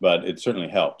 but it certainly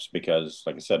helps because,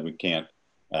 like I said, we can't.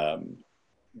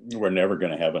 We're never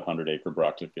going to have a 100-acre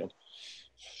broccoli field.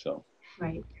 So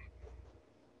right.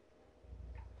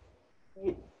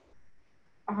 Great.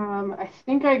 I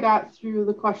think I got through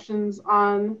the questions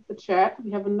on the chat.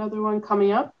 We have another one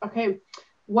coming up. Okay.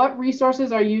 What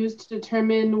resources are used to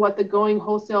determine what the going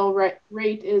wholesale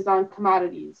rate is on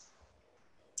commodities?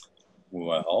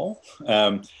 Well,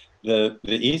 the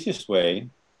easiest way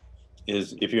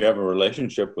is if you have a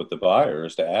relationship with the buyer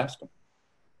is to ask them,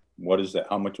 what is that?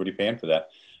 How much would you pay for that?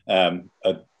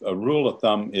 A rule of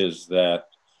thumb is that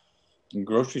in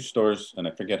grocery stores, and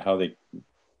I forget how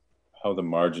the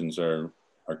margins are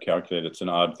calculated. It's an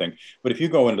odd thing, but if you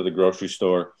go into the grocery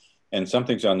store and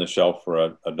something's on the shelf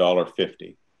for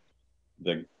 $1.50,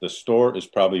 the store is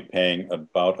probably paying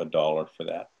about $1 for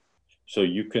that. So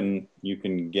you can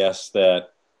guess that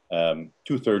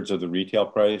 2/3 of the retail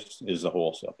price is the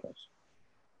wholesale price.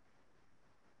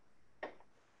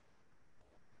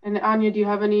 And Anya, do you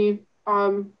have any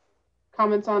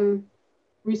comments on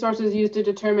resources used to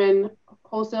determine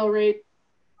wholesale rate?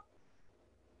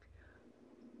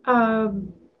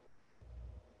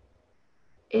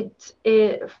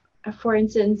 For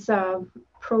instance,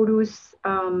 produce,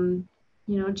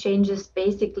 changes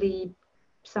basically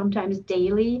sometimes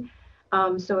daily.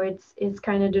 So it's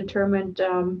kind of determined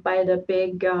by the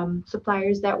big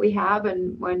suppliers that we have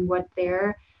and what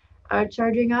they're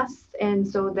charging us. And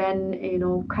so then,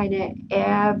 kind of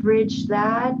average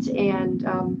that. And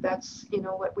that's,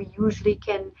 what we usually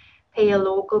can pay a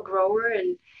local grower.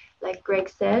 And like Greg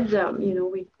said,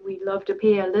 we love to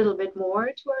pay a little bit more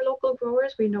to our local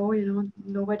growers. We know,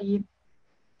 nobody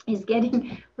is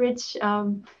getting rich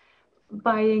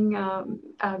buying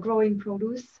growing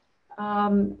produce.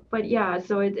 But yeah,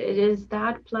 so it is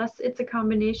that, plus it's a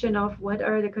combination of what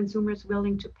are the consumers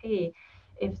willing to pay.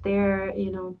 If they're,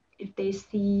 if they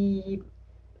see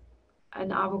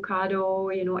an avocado,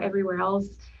 everywhere else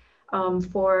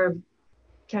for,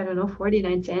 I don't know,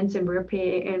 49 cents, and we're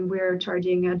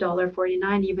charging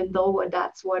 $1.49, even though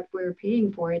that's what we're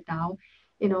paying for it now.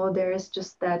 There's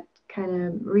just that kind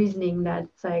of reasoning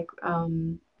that's like,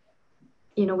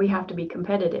 we have to be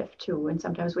competitive too, and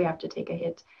sometimes we have to take a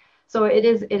hit. So it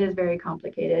is very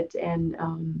complicated. And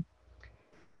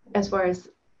as far as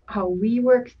how we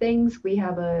work things, we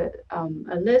have a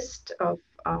list of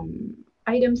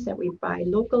items that we buy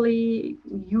locally,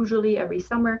 usually every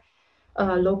summer,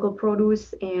 local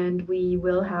produce, and we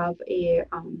will have a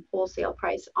wholesale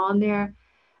price on there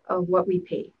of what we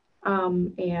pay.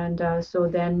 So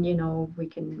then, we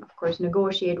can, of course,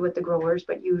 negotiate with the growers,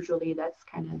 but usually that's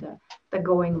kind of the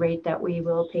going rate that we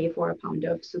will pay for a pound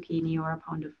of zucchini or a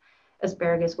pound of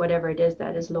asparagus, whatever it is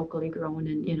that is locally grown.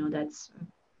 And, that's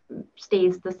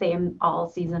stays the same all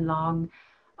season long.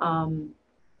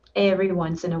 Every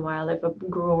once in a while, if a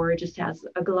grower just has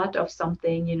a glut of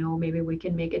something, maybe we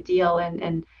can make a deal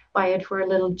and buy it for a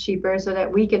little cheaper so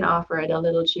that we can offer it a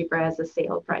little cheaper as a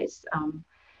sale price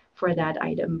for that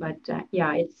item. But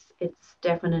yeah, it's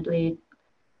definitely,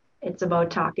 it's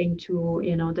about talking to,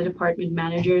 the department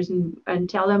managers and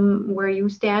tell them where you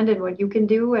stand and what you can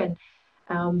do. And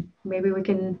maybe we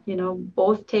can,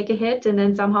 both take a hit and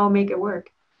then somehow make it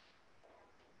work.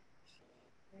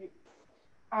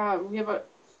 We have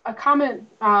a comment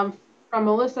from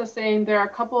Melissa saying there are a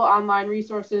couple online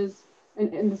resources,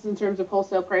 and this is in terms of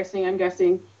wholesale pricing, I'm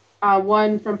guessing.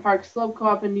 One from Park Slope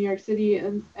Co-op in New York City,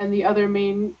 and the other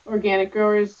Maine organic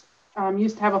growers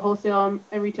used to have a wholesale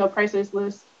and retail price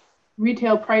list,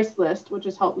 which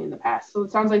has helped me in the past. So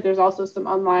it sounds like there's also some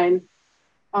online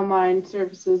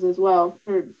services as well,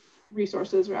 or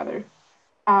resources rather.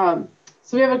 So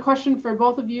we have a question for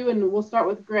both of you, and we'll start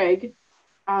with Greg.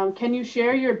 Can you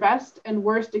share your best and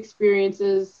worst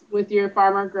experiences with your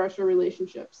farmer-grocer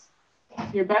relationships?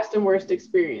 Your best and worst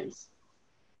experience.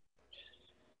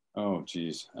 Oh,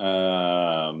 geez.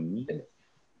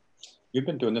 We've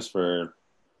been doing this for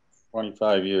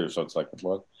 25 years, so it's like,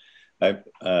 what?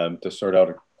 To sort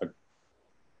out a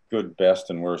good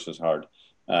best and worst is hard.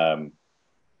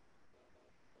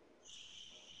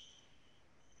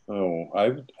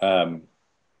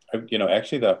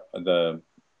 Actually,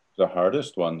 the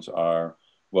hardest ones are,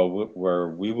 where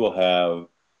we will have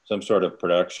some sort of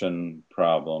production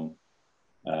problem.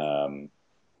 A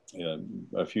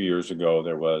few years ago,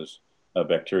 there was a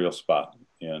bacterial spot,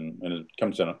 and it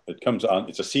comes on.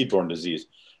 It's a seed-borne disease,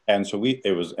 and so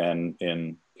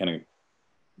in kind of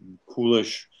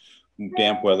coolish,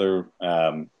 damp weather,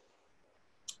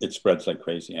 it spreads like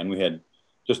crazy, and we had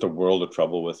just a world of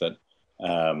trouble with it.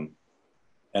 And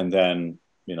then,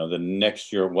 the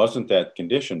next year it wasn't that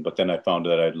condition, but then I found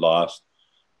that I'd lost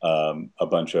a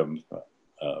bunch of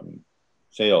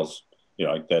sales,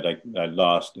 that I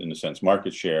lost, in a sense,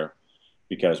 market share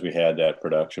because we had that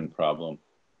production problem.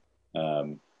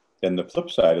 Then the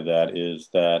flip side of that is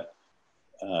that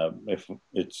if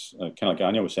it's kind of like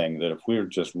Anya was saying, that if we're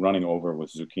just running over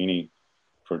with zucchini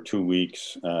for 2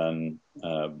 weeks, and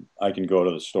I can go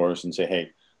to the stores and say,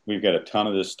 hey, we've got a ton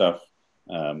of this stuff.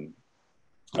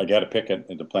 I got to pick it,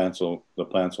 and the plants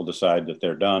will decide that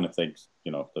they're done if they,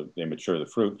 if they mature the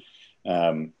fruit.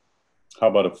 How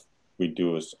about if we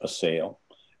do a sale?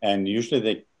 And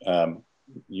usually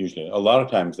a lot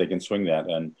of times they can swing that,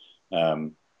 and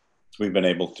we've been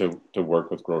able to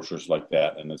work with grocers like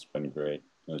that, and it's been great.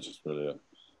 It's just really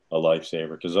a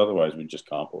lifesaver, because otherwise we just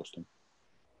compost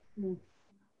them.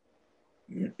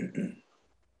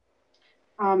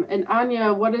 And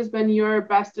Anya, what has been your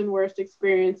best and worst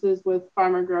experiences with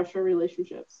farmer-grocer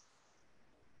relationships?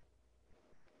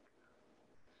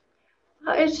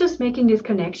 It's just making these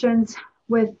connections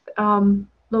with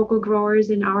local growers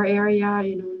in our area,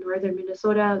 northern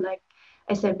Minnesota. Like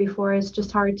I said before, it's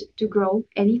just hard to grow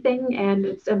anything, and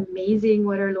it's amazing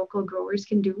what our local growers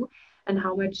can do and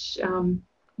how much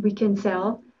we can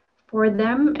sell for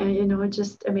them. And it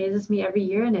just amazes me every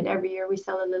year, and then every year we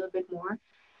sell a little bit more.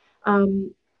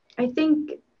 I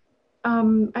think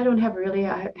I don't have really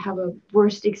have a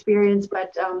worst experience,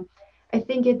 but I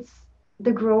think it's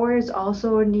the growers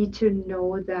also need to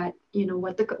know that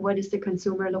what is the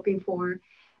consumer looking for.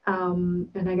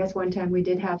 And I guess one time we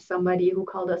did have somebody who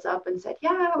called us up and said,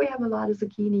 yeah, we have a lot of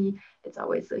zucchini. It's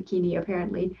always zucchini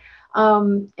apparently.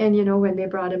 And when they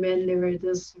brought them in, they were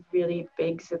this really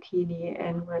big zucchini,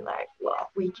 and we're like, well,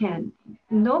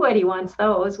 nobody wants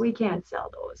those. We can't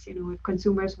sell those. If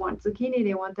consumers want zucchini,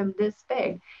 they want them this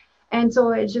big. And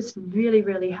so it just really,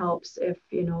 really helps if,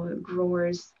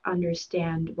 growers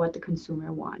understand what the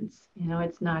consumer wants.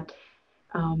 It's not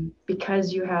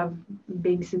because you have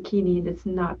big zucchini, that's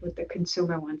not what the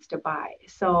consumer wants to buy.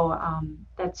 So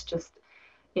that's just,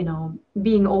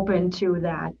 being open to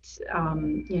that,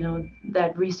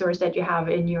 that resource that you have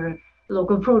in your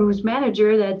local produce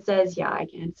manager that says, yeah, I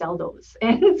can't sell those.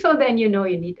 And so then, you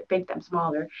need to pick them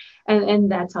smaller. And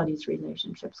that's how these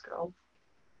relationships grow.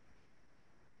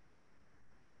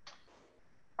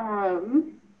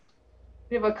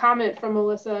 We have a comment from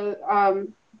Melissa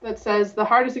that says, the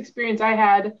hardest experience I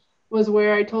had was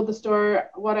where I told the store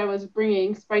what I was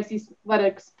bringing, spicy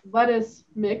lettuce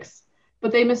mix,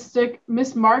 but they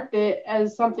mismarked it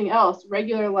as something else,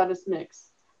 regular lettuce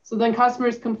mix. So then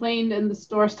customers complained and the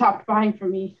store stopped buying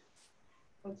from me.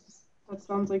 That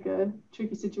sounds like a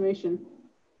tricky situation.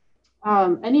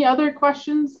 Any other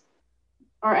questions,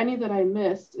 or any that I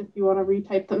missed? If you want to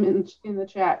retype them in the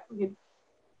chat,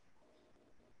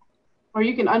 or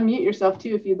you can unmute yourself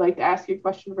too if you'd like to ask your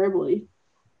question verbally.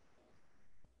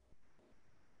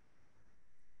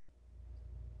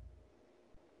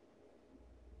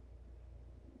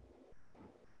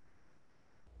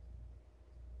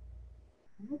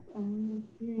 I'm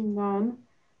hearing none.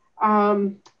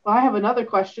 Well, I have another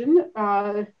question,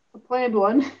 a planned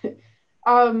one.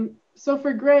 So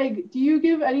for Greg, do you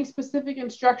give any specific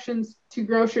instructions to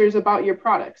grocers about your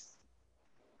products?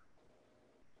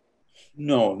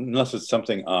 No, unless it's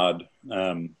something odd.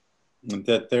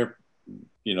 That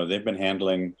they've been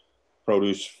handling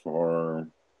produce for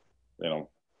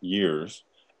years,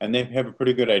 and they have a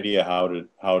pretty good idea how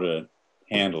to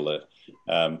handle it.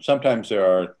 Sometimes there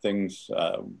are things.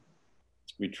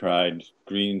 We tried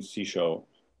green shiso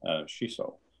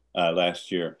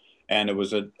last year, and it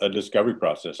was a discovery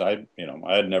process. I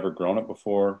had never grown it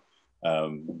before.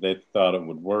 They thought it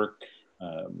would work.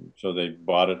 So they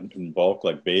bought it in bulk,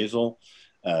 like basil.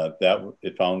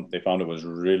 They found it was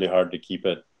really hard to keep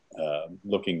it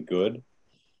looking good.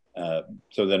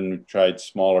 So then we tried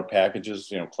smaller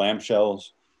packages,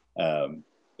 clamshells.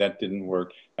 That didn't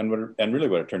work. And really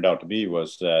what it turned out to be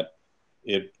was that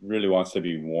it really wants to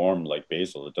be warm like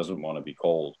basil. It doesn't want to be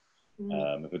cold.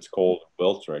 If it's cold, it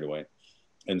wilts right away.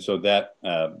 And so that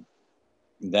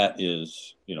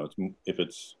is, if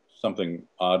it's something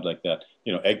odd like that,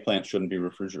 eggplant shouldn't be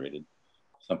refrigerated,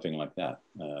 something like that.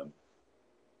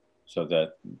 So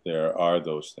that there are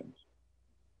those things.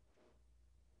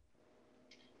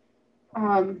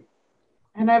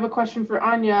 And I have a question for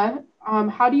Anya.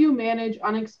 How do you manage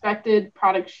unexpected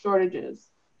product shortages?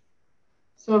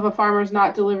 So if a farmer is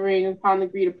not delivering upon the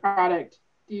agreed product,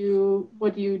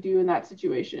 what do you do in that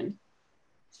situation?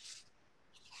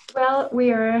 Well,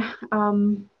 we are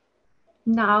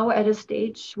now at a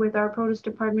stage with our produce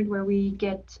department where we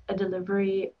get a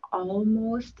delivery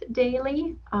almost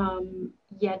daily.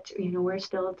 Yet, we're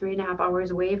still 3.5 hours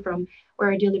away from where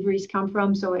our deliveries come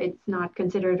from, so it's not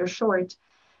considered a short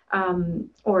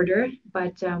order.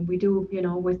 But we do,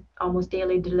 with almost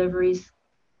daily deliveries,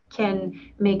 can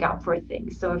make up for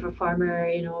things. So if a farmer,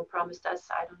 promised us,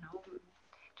 I don't know,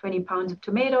 20 pounds of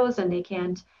tomatoes and they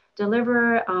can't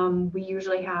deliver, we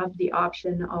usually have the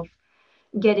option of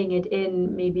getting it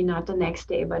in, maybe not the next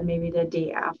day, but maybe the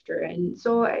day after. And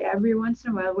so every once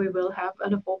in a while, we will have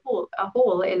a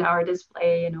hole in our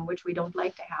display, which we don't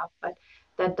like to have, but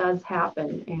that does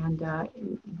happen. And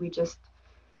we just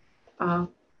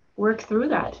work through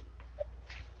that.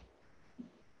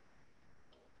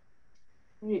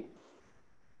 Great.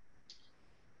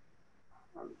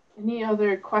 Any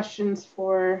other questions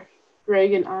for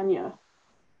Greg and Anya?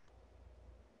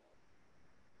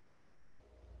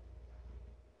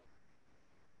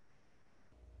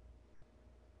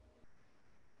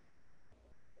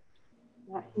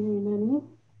 Not hearing any.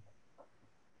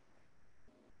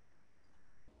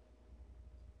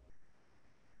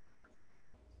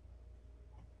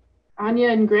 Anya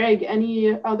and Greg,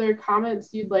 any other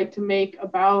comments you'd like to make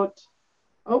about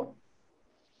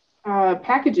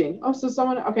packaging? Oh, so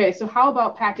okay, so how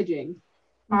about packaging?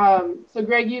 So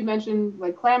Greg, you mentioned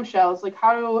like clamshells. Like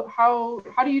how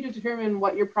do you determine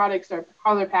what your products are,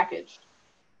 how they're packaged?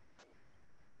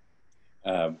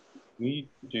 We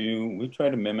try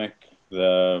to mimic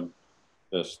the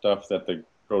stuff that the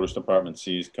produce department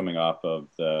sees coming off of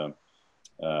the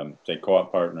say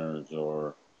co-op partners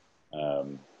or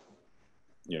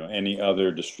any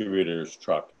other distributor's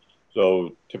truck.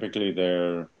 So typically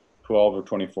they're 12 or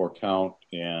 24 count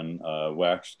in a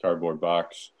waxed cardboard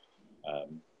box.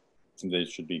 They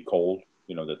should be cold.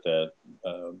 That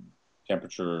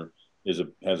temperature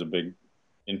has a big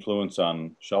influence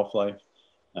on shelf life.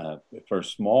 For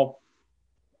small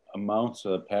amounts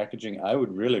of packaging, I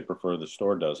would really prefer the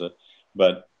store does it,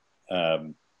 but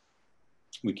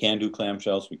we can do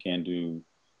clamshells, we can do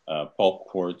pulp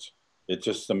quarts. It's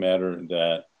just a matter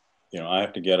that I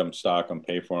have to get them, stock them,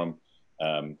 pay for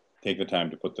them, take the time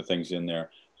to put the things in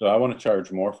there. So I want to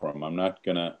charge more for them. I'm not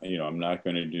gonna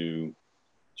do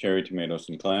cherry tomatoes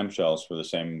and clamshells for the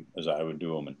same as I would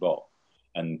do them in bulk.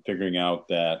 And figuring out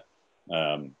that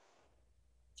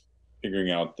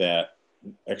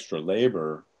extra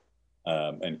labor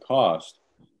and cost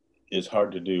is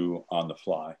hard to do on the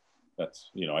fly. That's,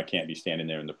 I can't be standing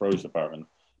there in the produce department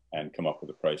and come up with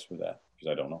a price for that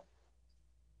because I don't know.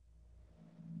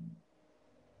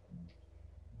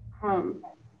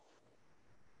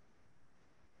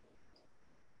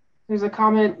 There's a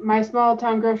comment, my small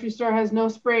town grocery store has no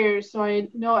sprayers, so I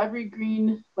know every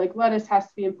green like lettuce has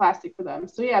to be in plastic for them.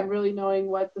 So yeah, really knowing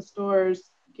what the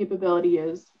store's capability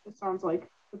is. It sounds like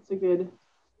that's a good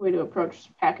way to approach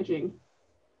packaging.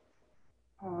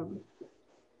 Can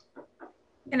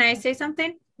I say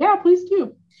something? Yeah, please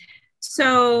do.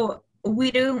 So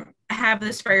we don't have the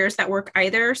sprayers that work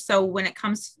either. So when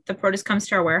the produce comes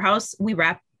to our warehouse, we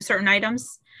wrap certain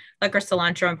items like our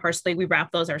cilantro and parsley. We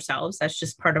wrap those ourselves. That's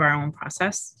just part of our own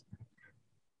process.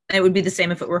 And it would be the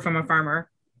same if it were from a farmer.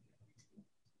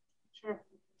 Sure.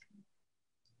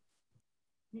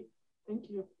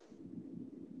 Thank you.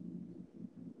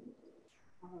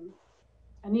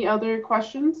 Any other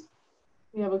questions?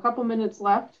 We have a couple minutes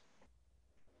left.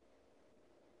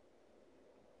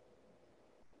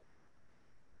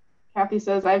 Kathy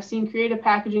says, I've seen creative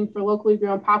packaging for locally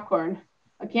grown popcorn.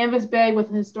 A canvas bag with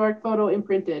a historic photo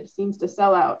imprinted seems to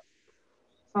sell out.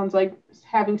 Sounds like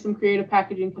having some creative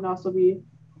packaging can also be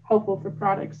helpful for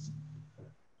products.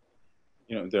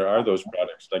 There are those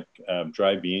products like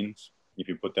dry beans. If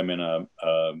you put them in a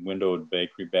windowed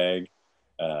bakery bag,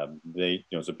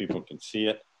 so people can see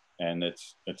it, and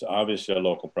it's obviously a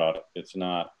local product. It's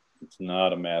not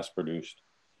a mass-produced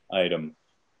item.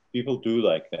 People do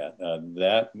like that.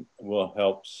 That will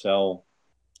help sell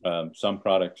some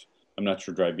products. I'm not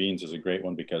sure dry beans is a great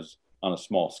one because on a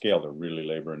small scale, they're really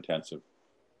labor intensive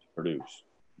to produce.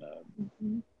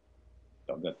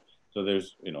 So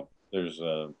there's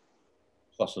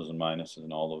pluses and minuses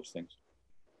and all those things.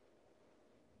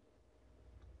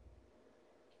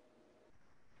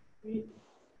 Great.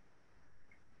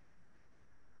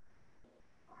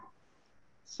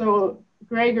 So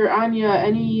Greg or Anya,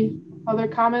 any other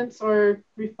comments or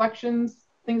reflections,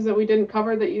 things that we didn't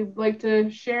cover that you'd like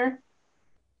to share?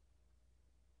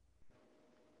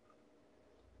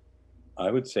 I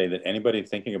would say that anybody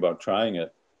thinking about trying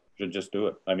it should just do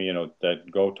it. I mean, that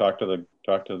go talk to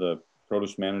the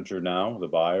produce manager now, the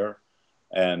buyer,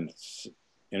 and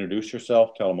introduce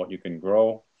yourself. Tell them what you can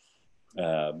grow.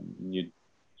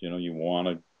 You want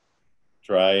to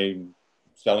try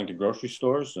selling to grocery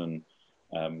stores, and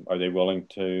are they willing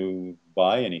to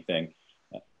buy anything?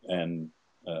 And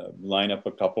line up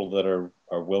a couple that are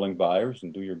willing buyers,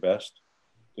 and do your best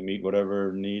to meet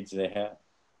whatever needs they have.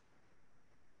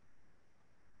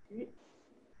 Great.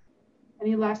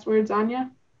 Any last words, Anya?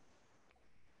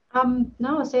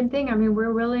 No, same thing. I mean,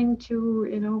 we're willing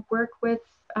to, work with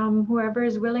whoever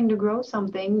is willing to grow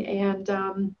something,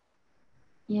 and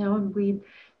we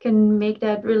can make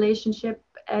that relationship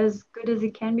as good as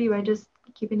it can be by just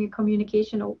keeping the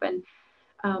communication open.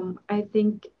 I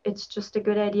think it's just a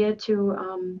good idea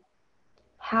to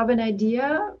have an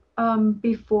idea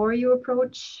before you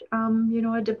approach,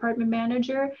 a department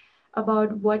manager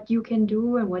about what you can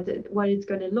do and what it's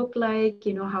going to look like.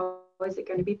 How is it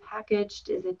going to be packaged?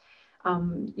 Is it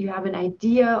you have an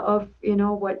idea of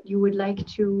what you would like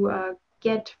to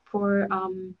get for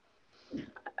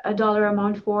a dollar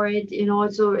amount for it,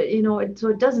 so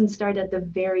it doesn't start at the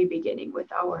very beginning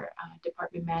with our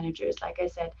department managers. Like I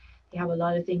said, they have a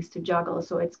lot of things to juggle,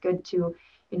 so it's good to,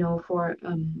 for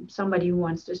somebody who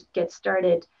wants to get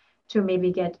started, to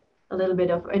maybe get a little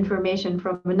bit of information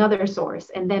from another source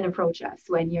and then approach us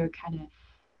when you're kind of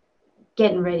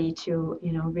getting ready to,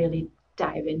 really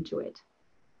dive into it.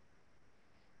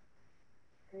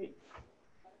 Great.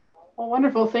 Well,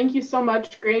 wonderful. Thank you so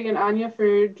much, Greg and Anya,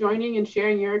 for joining and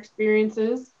sharing your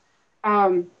experiences.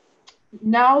 Now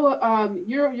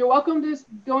you're welcome to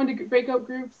go into breakout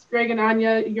groups. Greg and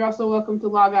Anya, you're also welcome to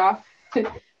log off.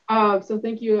 So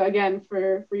thank you again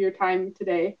for your time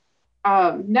today.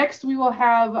 Next, we will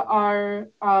have our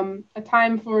a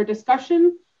time for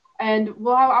discussion, and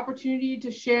we'll have opportunity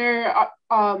to share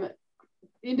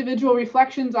individual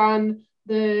reflections on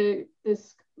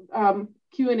this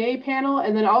Q&A panel,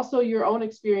 and then also your own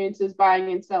experiences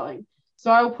buying and selling.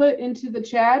 So I'll put into the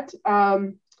chat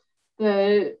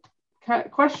the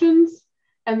questions,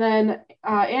 and then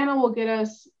Anna will get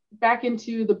us back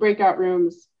into the breakout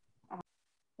rooms.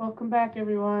 Welcome back,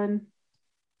 everyone.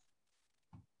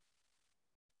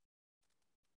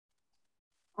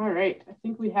 All right, I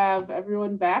think we have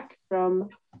everyone back from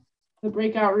the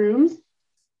breakout rooms.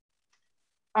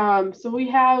 So we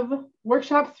have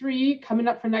workshop 3 coming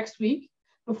up for next week.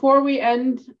 Before we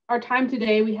end our time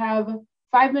today, we have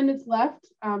 5 minutes left.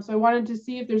 So I wanted to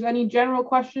see if there's any general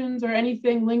questions or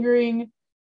anything lingering,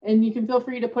 and you can feel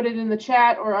free to put it in the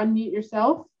chat or unmute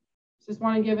yourself. Just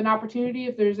want to give an opportunity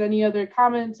if there's any other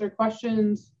comments or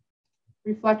questions,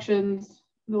 reflections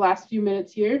in the last few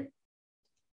minutes here.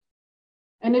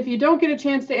 And if you don't get a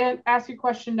chance to ask your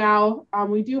question now,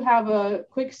 we do have a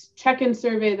quick check-in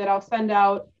survey that I'll send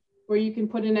out where you can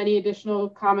put in any additional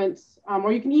comments,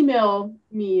 or you can email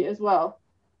me as well.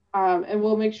 And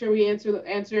we'll make sure we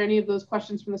answer any of those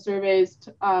questions from the surveys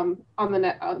on the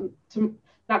net,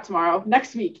 not tomorrow,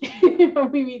 next week,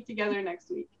 when we meet together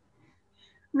next week.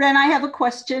 Ren, I have a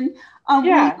question.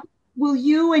 Yeah. Will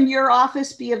you and your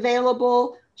office be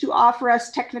available to offer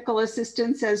us technical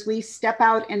assistance as we step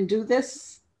out and do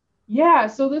this? Yeah,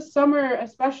 so this summer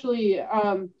especially,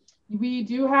 we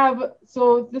do have,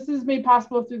 so this is made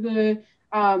possible through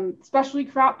the Specialty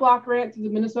Crop Block Grant through the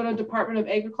Minnesota Department of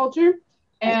Agriculture.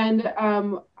 And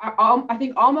I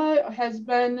think Alma has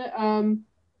been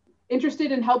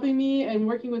interested in helping me and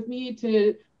working with me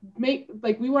to make,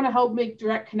 we want to help make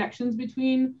direct connections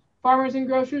between farmers and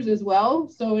grocers as well.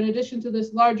 So in addition to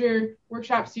this larger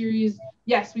workshop series,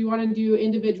 yes, we want to do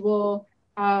individual.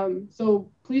 So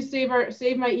please save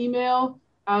my email.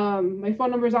 My phone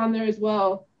number is on there as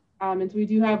well. And so we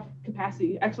do have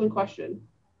capacity. Excellent question.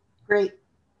 Great.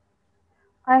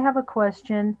 I have a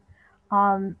question.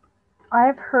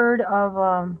 I've heard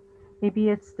of maybe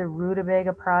it's the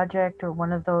Rutabaga Project or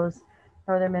one of those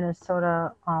Northern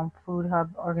Minnesota food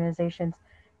hub organizations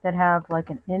that have like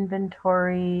an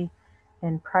inventory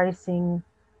and pricing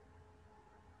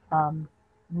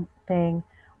thing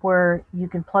where you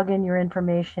can plug in your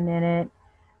information in it,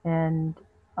 and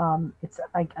it's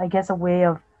I guess a way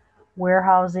of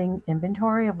warehousing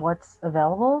inventory of what's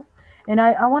available. And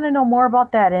I want to know more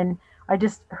about that. And I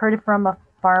just heard it from a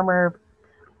farmer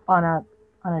on a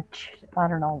I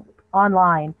don't know,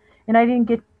 online, and I didn't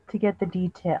get to get the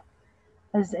detail.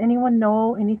 Does anyone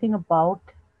know anything about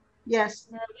Yes.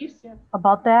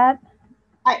 About that?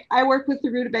 I work with the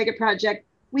Rutabaga Project.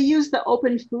 We use the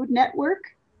Open Food Network.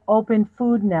 Open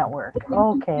Food Network.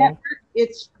 Okay. Network.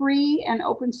 It's free and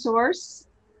open source,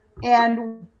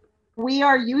 and we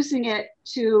are using it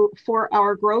for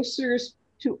our grocers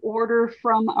to order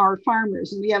from our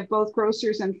farmers. And we have both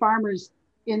grocers and farmers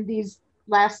in these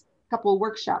last couple of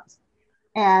workshops.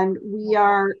 And we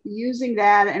are using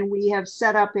that, and we have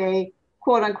set up a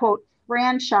quote unquote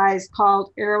franchise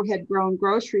called Arrowhead Grown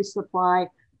Grocery Supply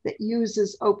that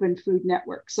uses Open Food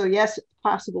Network. So yes, it's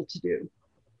possible to do.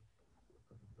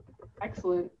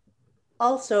 Excellent.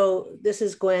 Also, this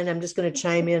is Gwen. I'm just going to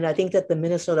chime in. I think that the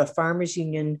Minnesota Farmers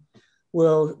Union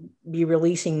will be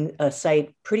releasing a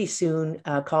site pretty soon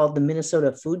called the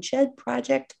Minnesota Food Shed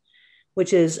Project,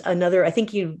 which is another, I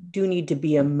think you do need to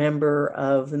be a member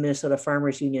of the Minnesota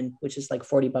Farmers Union, which is like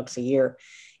 $40 a year.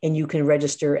 And you can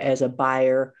register as a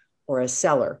buyer or a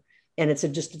seller. And it's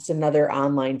another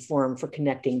online forum for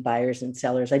connecting buyers and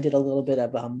sellers. I did a little bit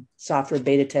of software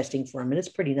beta testing for them, and it's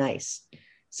pretty nice.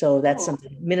 So that's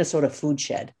something, Minnesota Food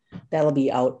Shed. That'll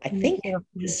be out, I think,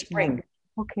 this spring.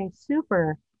 Okay,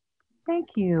 super. Thank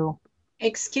you.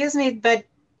 Excuse me, but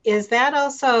is that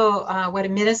also, would a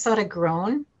Minnesota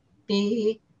Grown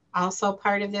be also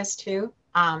part of this too?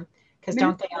 Because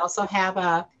don't they also have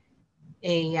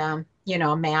a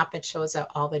map that shows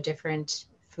all the different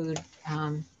food?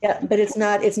 Yeah, but it's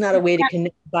not a way to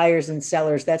connect buyers and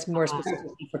sellers. That's more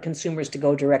specifically for consumers to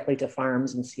go directly to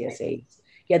farms and CSAs.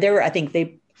 Yeah, I think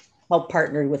they helped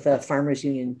partner with the Farmers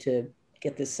Union to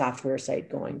get this software site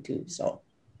going too. So,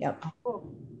 yeah.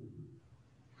 Cool.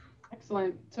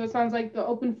 Excellent. So it sounds like the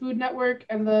Open Food Network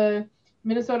and the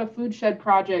Minnesota Food Shed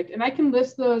Project. And I can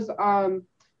list those.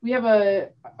 We have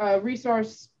a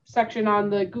resource section on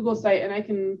the Google site, and I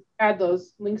can add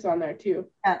those links on there too.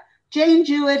 Yeah. Jane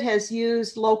Jewett has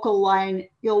used Local Line.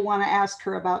 You'll want to ask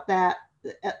her about that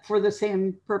for the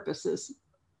same purposes.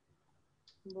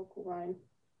 Local Line.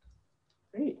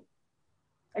 Great.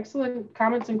 Excellent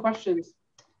comments and questions.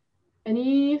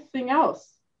 Anything else?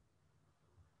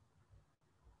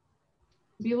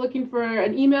 Be looking for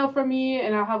an email from me,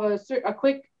 and I'll have a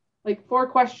quick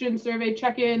 4-question survey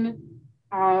check-in.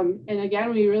 And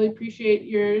again, we really appreciate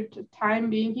your time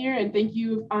being here, and thank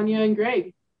you, Anya and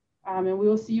Greg. And we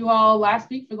will see you all last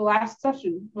week for the last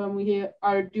session when we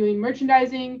are doing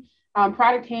merchandising,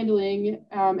 product handling,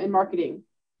 and marketing.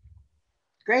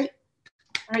 Great.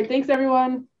 All right, thanks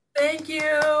everyone. Thank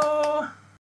you.